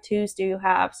tattoos do you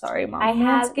have? Sorry, Mom. I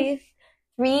have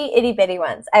 3 itty bitty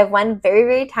ones. I have one very,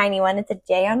 very tiny one. It's a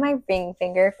J on my ring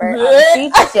finger for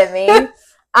Sweet Jimmy.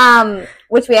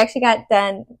 Which we actually got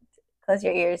done. Close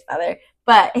your ears, Mother.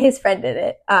 But his friend did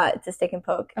it. It's a stick and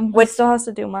poke. Which still has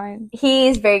to do mine.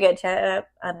 He's very good.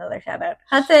 Another shout out.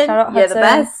 Hudson, you're the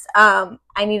best.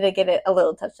 I need to get it a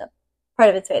little touched up. Part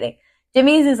of it's fading.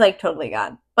 Jimmy's is like totally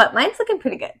gone. But mine's looking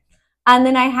pretty good. And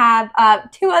then I have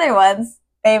 2 other ones.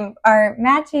 They are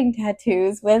matching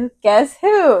tattoos with guess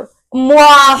who?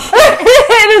 Moi!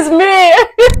 It is me!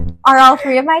 Are all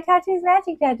 3 of my tattoos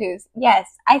matching tattoos? Yes.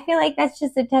 I feel like that's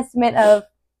just a testament of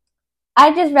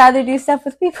I'd just rather do stuff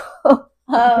with people.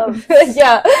 God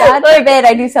forbid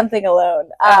I do something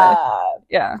alone.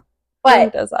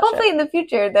 But hopefully in the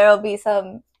future there'll be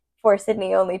some for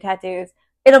Sidney only tattoos.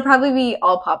 It'll probably be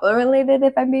all Pablo related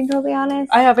if I'm being totally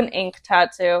honest. I have an ink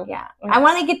tattoo. Yeah. I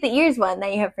want to get the ears one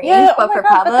that you have for ink, but for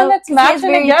Pablo. But then it's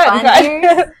matching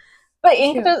again. But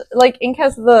ink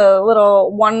has the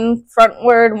little one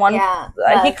frontward, one. Yeah,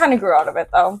 he kind of grew out of it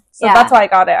though, so that's why I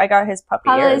got it. I got his puppy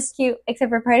Pablo ears. Is cute,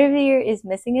 except for part of the ear is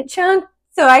missing a chunk,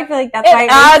 so I feel like that's why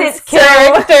it adds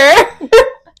character.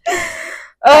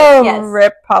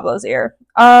 Rip Pablo's ear.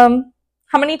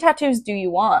 How many tattoos do you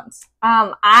want?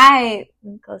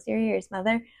 Close your ears,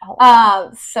 Mother.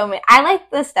 So many. I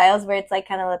like the styles where it's like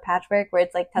kind of the patchwork, where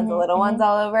it's like tons of little ones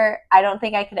all over. I don't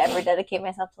think I could ever dedicate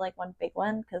myself to like one big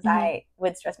one because I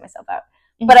would stress myself out.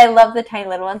 But I love the tiny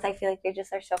little ones. I feel like they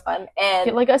just are so fun. And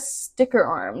get like a sticker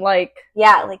arm, like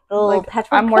the little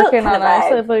patchwork. I'm working on that.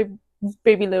 So like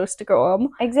baby little sticker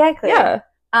arm. Exactly. Yeah.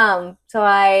 So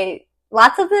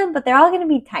lots of them, but they're all gonna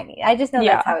be tiny. I just know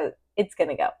that's how it's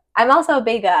gonna go. I'm also a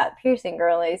big piercing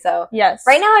girly, so yes.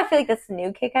 Right now I feel like that's the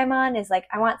new kick I'm on, is like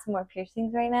I want some more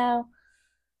piercings right now,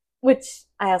 which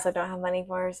I also don't have money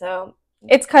for, so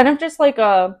it's kind of just like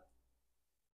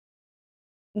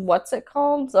what's it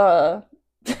called? I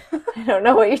don't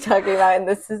know what you're talking about, and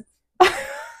this is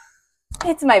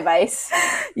it's my vice.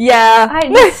 Yeah.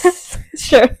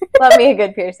 Sure. Love me a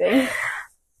good piercing.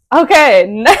 Okay.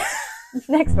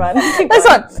 Next one. This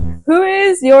one. Who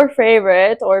is your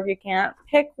favorite, or if you can't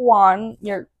pick one,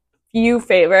 your few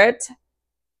favorite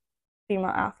female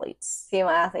athletes?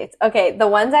 Okay, the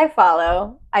ones I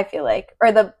follow, I feel like,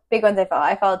 or the big ones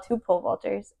I follow 2 pole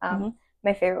vaulters.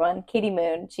 My favorite one, Katie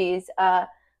Moon. She's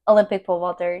Olympic pole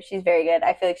vaulter. She's very good.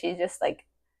 I feel like she's just like,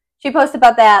 she posts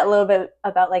about that a little bit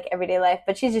about like everyday life,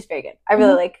 but she's just very good. I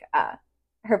really like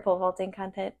her pole vaulting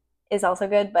content is also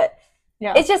good, but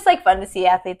it's just like fun to see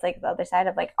athletes like the other side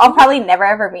of like, I'll probably never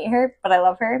ever meet her, but I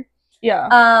love her. Yeah.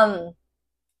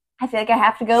 I feel like I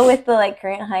have to go with the like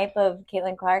current hype of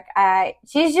Caitlin Clark.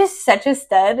 She's just such a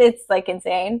stud. It's like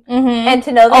insane. Mm-hmm. And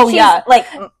to know that she's like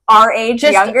our age,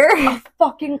 just younger, a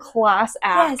fucking class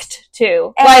act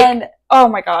too. And like, oh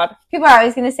my god, people are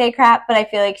always gonna say crap, but I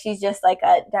feel like she's just like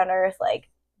a down to earth, like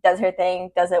does her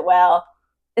thing, does it well.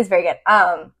 It's very good.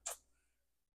 I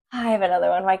have another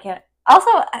one. Why can't? Also,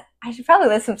 I should probably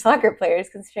list some soccer players,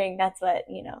 considering that's what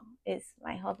is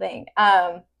my whole thing.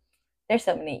 There's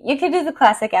so many. You could do the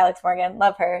classic Alex Morgan.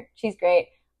 Love her. She's great.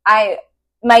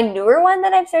 My newer one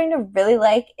that I'm starting to really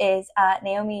like is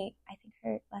Naomi. I think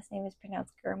her last name is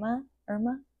pronounced Girma.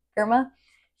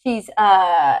 She's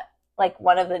like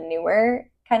one of the newer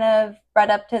kind of brought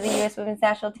up to the U.S. Women's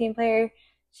National Team player.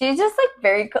 She's just like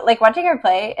very cool. Like watching her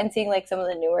play and seeing like some of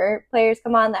the newer players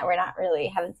come on that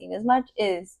haven't seen as much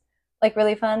is like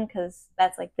really fun because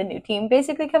that's like the new team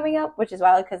basically coming up, which is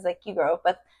wild because like you grow up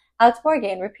with Alex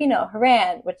Morgan, Rapinoe,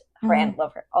 Horan,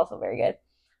 love her, also very good.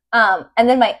 And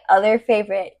then my other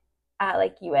favorite,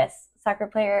 like U.S. soccer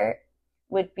player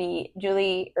would be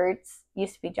Julie Ertz,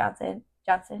 used to be Johnson.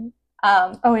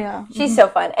 Oh yeah, she's so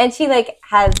fun, and she's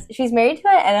married to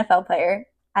an NFL player.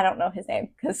 I don't know his name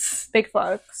because big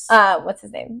flex. What's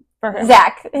his name?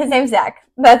 Zach. His name's Zach.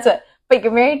 That's it. But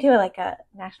you're married to like a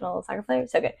national soccer player,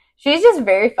 so good. She's just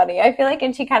very funny, I feel like,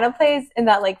 and she kind of plays in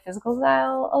that like physical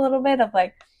style a little bit of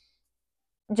like.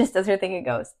 Just does her thing and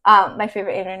goes. My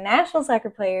favorite international soccer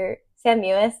player, Sam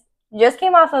Mewis, just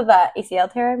came off of ACL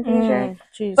tear, I'm pretty sure.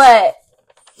 Geez. But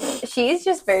she's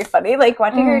just very funny. Like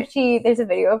watching her, there's a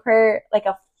video of her, like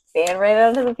a fan right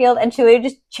onto the field, and she literally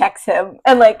just checks him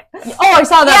and like. Oh, I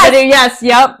saw that video. Yes,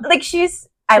 yep. Like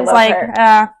I love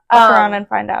her. Look around and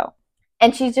find out.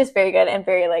 And she's just very good and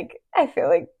very like. I feel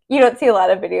like you don't see a lot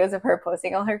of videos of her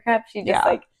posting all her crap. She just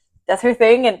like does her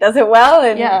thing and does it well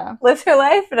and lives her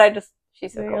life, and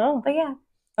she's so cool. But yeah.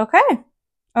 Okay.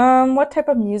 What type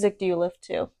of music do you lift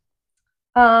to?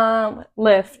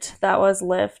 Lift. That was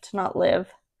lift, not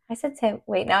live. I said Sam.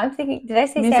 Wait, now I'm thinking. Did I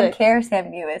say music. Sam Kerr or Sam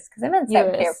Mewis? Because I meant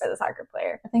Sam Kerr for the soccer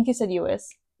player. I think you said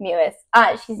Mewis.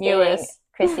 She's dating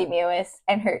Christy Mewis,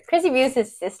 and Christy Mewis'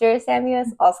 sister, Sam Mewis,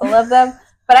 also love them.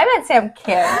 But I meant Sam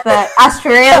Kerr, the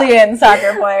Australian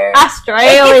soccer player. It's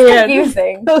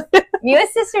confusing. Mewis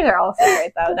sisters are also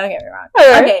great, though. Don't get me wrong.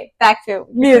 Right. Okay, back to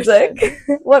music.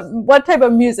 What type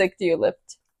of music do you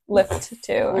lift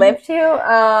to? Lift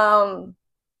to?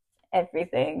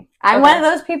 Everything. I'm one of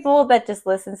those people that just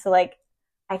listens to like.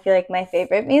 I feel like my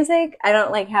favorite music. I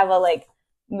don't like have a like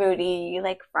moody,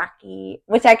 like rocky,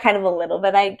 which I kind of a little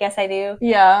bit, I guess I do.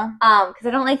 Yeah. Because I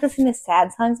don't like listening to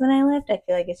sad songs when I lift. I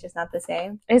feel like it's just not the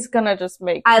same. It's gonna just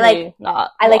make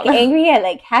not. I like angry. I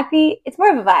like happy. It's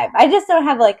more of a vibe. I just don't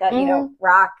have like a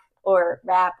rock or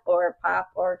rap or pop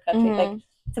or country. Like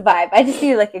it's a vibe. I just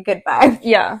need like a good vibe.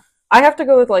 Yeah. I have to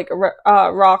go with like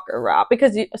rock or rap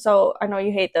because so I know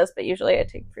you hate this, but usually I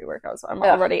take pre-workout, so I'm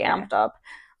already amped up.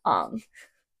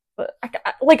 But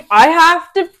I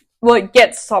have to. Like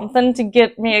get something to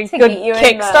get me a good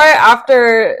kickstart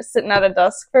after sitting at a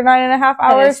desk for 9.5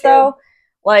 hours though.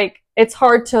 Like it's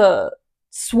hard to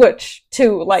switch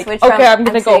to like I'm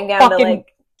gonna go fucking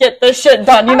get this shit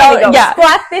done, you know?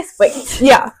 Squat this weight.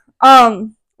 Yeah.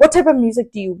 What type of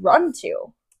music do you run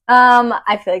to?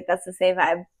 I feel like that's the same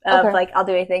vibe of like I'll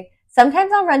do anything.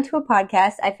 Sometimes I'll run to a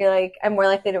podcast. I feel like I'm more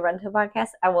likely to run to a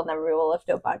podcast. I will never be able to lift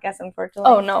to a podcast, unfortunately.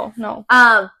 Oh, no.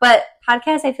 But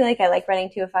podcasts, I feel like I like running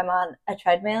to if I'm on a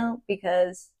treadmill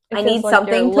because I need like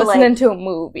something to listening to a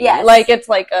movie. Yes. Like it's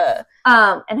like a.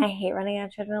 And I hate running on a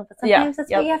treadmill, but sometimes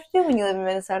that's what you have to do when you live in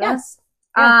Minnesota. Yes.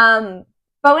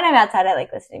 But when I'm outside, I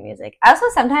like listening to music. I also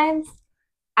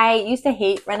I used to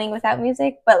hate running without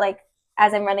music, but like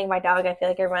as I'm running my dog, I feel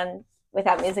like I run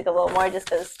without music a little more just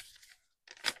because.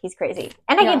 He's crazy.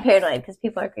 And I get paranoid because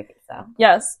people are creepy, so.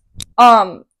 Yes.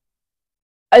 That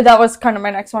was kind of my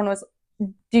next one was,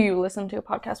 do you listen to a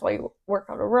podcast while you work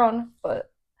out or run?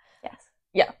 But, yes.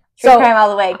 Yeah. True crime all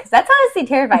the way, because that's honestly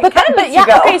terrifying. But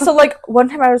okay, so like, one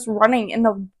time I was running in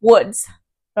the woods.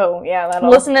 Oh, yeah,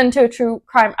 listening to a true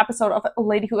crime episode of a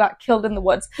lady who got killed in the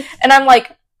woods. And I'm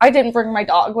like, I didn't bring my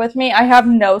dog with me. I have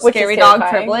no scary dog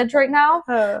privilege right now.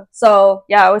 So,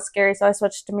 yeah, it was scary, so I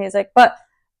switched to music.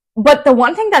 But the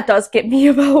one thing that does get me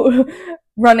about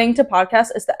running to podcasts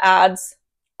is the ads.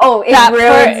 Oh, that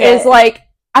part is like,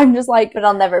 I'm just like... But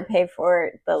I'll never pay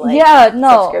for the,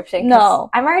 subscription. No.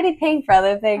 I'm already paying for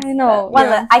other things. I know.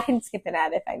 I can skip an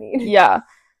ad if I need. Yeah.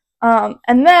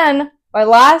 And then, my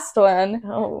last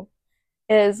one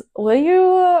is, will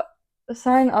you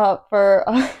sign up for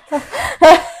I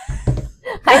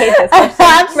hate this a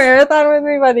half marathon with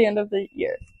me by the end of the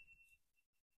year?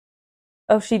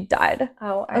 Oh, she died.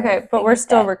 Oh, okay, but we're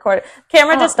still recording.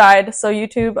 Camera just died, so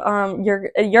YouTube,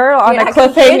 you're on a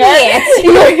cliffhanger.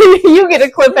 You get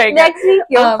a cliffhanger. Next week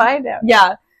you'll find out.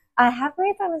 Yeah. Half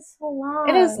marathon is so long.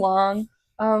 It is long.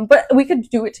 But we could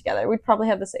do it together. We'd probably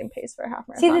have the same pace for a half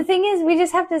marathon. See, the thing is, we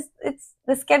just have to. It's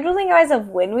the scheduling wise of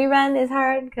when we run is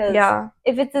hard because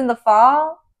if it's in the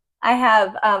fall, I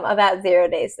have about 0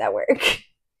 days that work.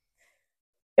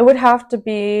 It would have to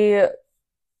be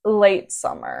late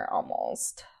summer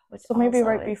almost, so maybe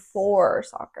right before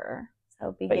soccer.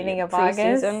 So beginning of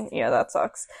August. Yeah, that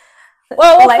sucks.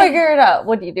 Well, we'll figure it out.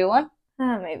 Would you do one?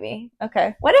 Maybe.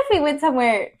 Okay. What if we went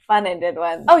somewhere fun and did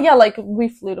one? Oh yeah, like we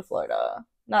flew to Florida.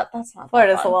 That's not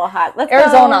Florida's a little hot. Let's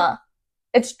Arizona.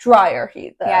 Go. It's drier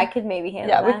heat there. Yeah, I could maybe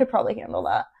handle that. Yeah, we could probably handle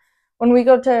that. When we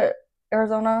go to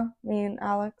Arizona, me and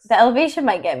Alex. The elevation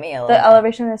might get me a little. The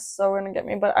elevation is so gonna get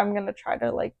me, but I'm gonna try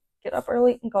to like get up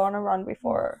early and go on a run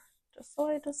before, just so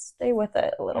I just stay with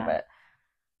it a little bit.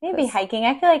 Maybe hiking.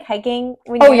 I feel like hiking.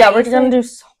 We're gonna do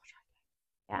so much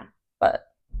hiking. Yeah, but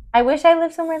I wish I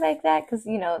lived somewhere like that because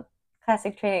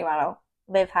classic training model: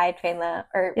 live high, train low,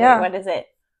 or what is it?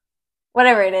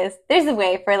 Whatever it is, there's a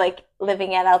way for like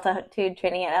living at altitude,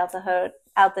 training at altitude.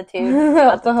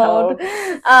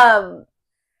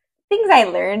 Things I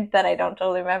learned that I don't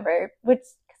totally remember, which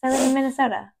because I live in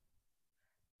Minnesota.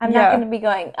 I'm not going to be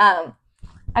going.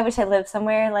 I wish I lived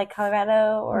somewhere like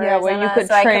Colorado or Arizona, where you could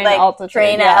so train I could altitude.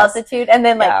 Train at altitude, and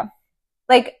then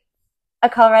like a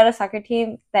Colorado soccer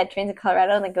team that trains in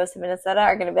Colorado and then goes to Minnesota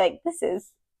are going to be like, this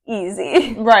is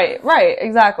easy. Right,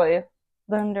 exactly.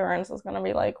 The endurance is going to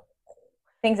be like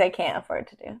things I can't afford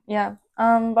to do. Yeah,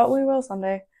 but we will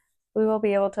someday. We will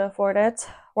be able to afford it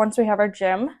once we have our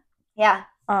gym. Yeah.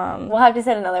 We'll have to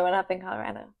set another one up in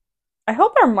Colorado. I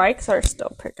hope our mics are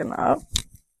still picking up.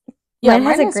 Yeah, mine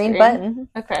has a green button.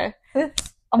 Okay.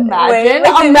 Imagine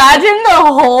the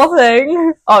whole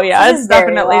thing. Oh yeah, it's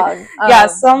definitely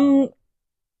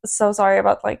so sorry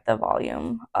about like the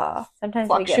volume sometimes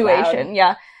fluctuation.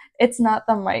 Yeah. It's not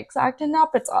the mics acting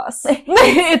up, it's us.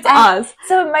 It's us.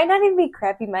 So it might not even be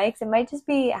crappy mics, it might just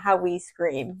be how we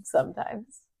scream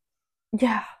sometimes.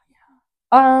 Yeah.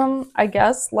 I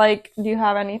guess, like, do you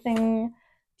have anything, do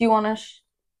you want to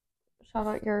shout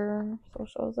out your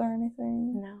socials or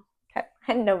anything? No. Okay.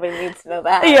 Nobody needs to know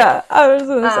that. Yeah, I was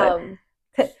going to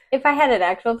say. If I had an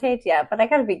actual page, yeah, but I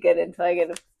gotta be good until I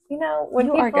get when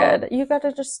you are good. You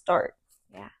gotta just start.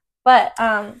 Yeah. But,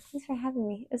 thanks for having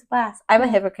me. It was a blast. I'm a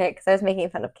hypocrite because I was making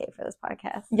fun of Kate for this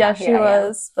podcast. Yeah, she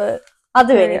was, but I'll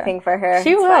do anything for her.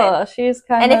 She will. Fine. She's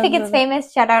kind of. And if it gets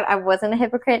famous, shout out, I wasn't a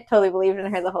hypocrite. Totally believed in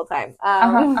her the whole time.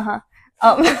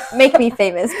 Make me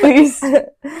famous, please.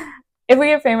 If we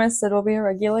get famous, Sid will be a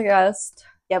regular guest.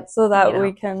 Yep. So that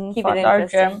we can keep fund it our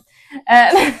gym.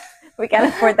 And we can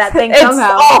afford that thing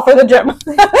somehow. It's all for the gym.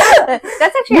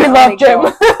 That's actually we love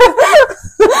gym.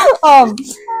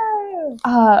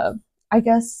 I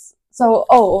guess so.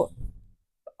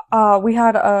 We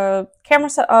had a camera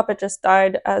set up. It just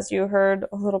died, as you heard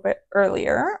a little bit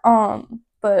earlier.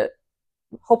 But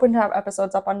hoping to have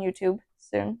episodes up on YouTube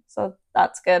soon, so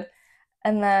that's good.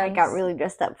 And then I got really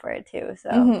dressed up for it too. So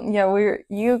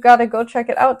you gotta go check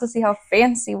it out to see how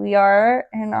fancy we are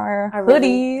in our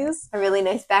hoodies. A really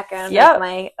nice background. Yeah.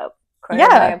 My corner of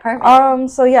my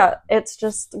apartment. So yeah, it's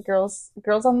just Girls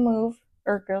on the Move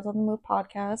or Girls on the Move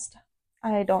podcast.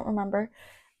 I don't remember.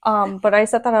 But I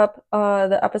set that up.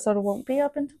 The episode won't be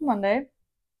up until Monday.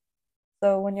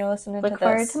 So when you're listening to this, look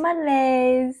forward to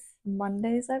Mondays.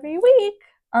 Mondays every week.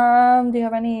 Do you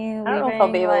have any? I don't know if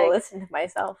I'll be able to listen to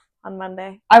myself on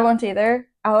Monday. I won't either.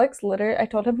 Alex, literally, I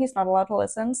told him he's not allowed to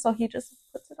listen, so he just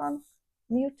puts it on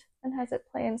mute and has it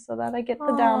playing so that I get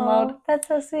the download. That's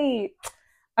so sweet.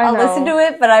 I'll listen to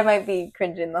it, but I might be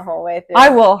cringing the whole way through. I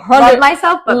will love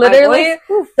myself, but literally,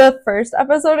 the first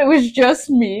episode, it was just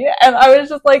me, and I was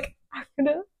just like, I'm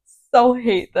gonna so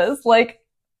hate this. Like,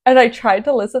 and I tried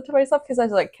to listen to myself because I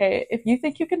was like, okay, if you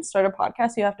think you can start a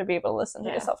podcast, you have to be able to listen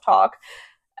to yourself talk.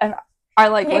 And I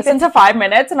listened to 5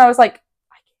 minutes, and I was like,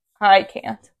 I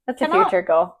can't. That's a future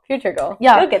goal. Future goal.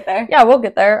 Yeah. We'll get there. Yeah, we'll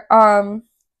get there.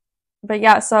 But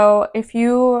yeah, so if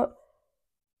you,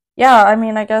 I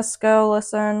mean, I guess go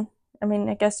listen. I mean,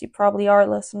 I guess you probably are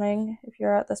listening if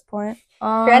you're at this point. If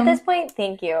you're at this point,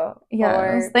 thank you.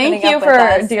 Yeah. Thank you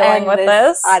for dealing with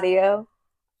this. Audio.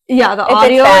 Yeah, the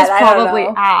audio is probably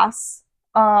ass.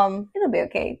 It'll be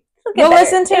okay. We'll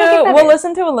listen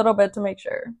to a little bit to make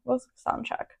sure. We'll sound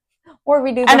check. Or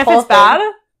we do the and if it's bad,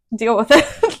 deal with it.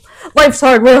 Life's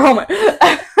hard, we're home.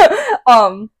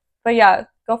 But yeah,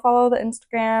 go follow the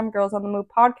Instagram, Girls on the Move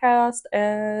podcast,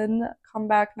 and come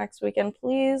back next weekend,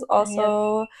 please.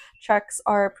 Also, checks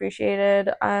are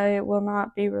appreciated. I will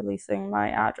not be releasing my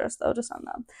address, though, to send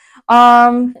them.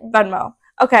 Venmo.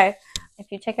 Okay.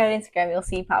 If you check out Instagram, you'll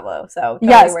see Pablo, so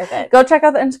totally worth it. Go check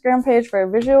out the Instagram page for a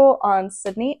visual on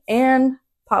Sidney and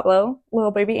Pablo,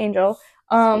 little baby angel.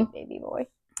 Sweet baby boy.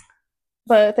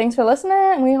 But thanks for listening,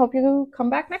 and we hope you come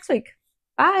back next week.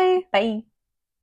 Bye. Bye.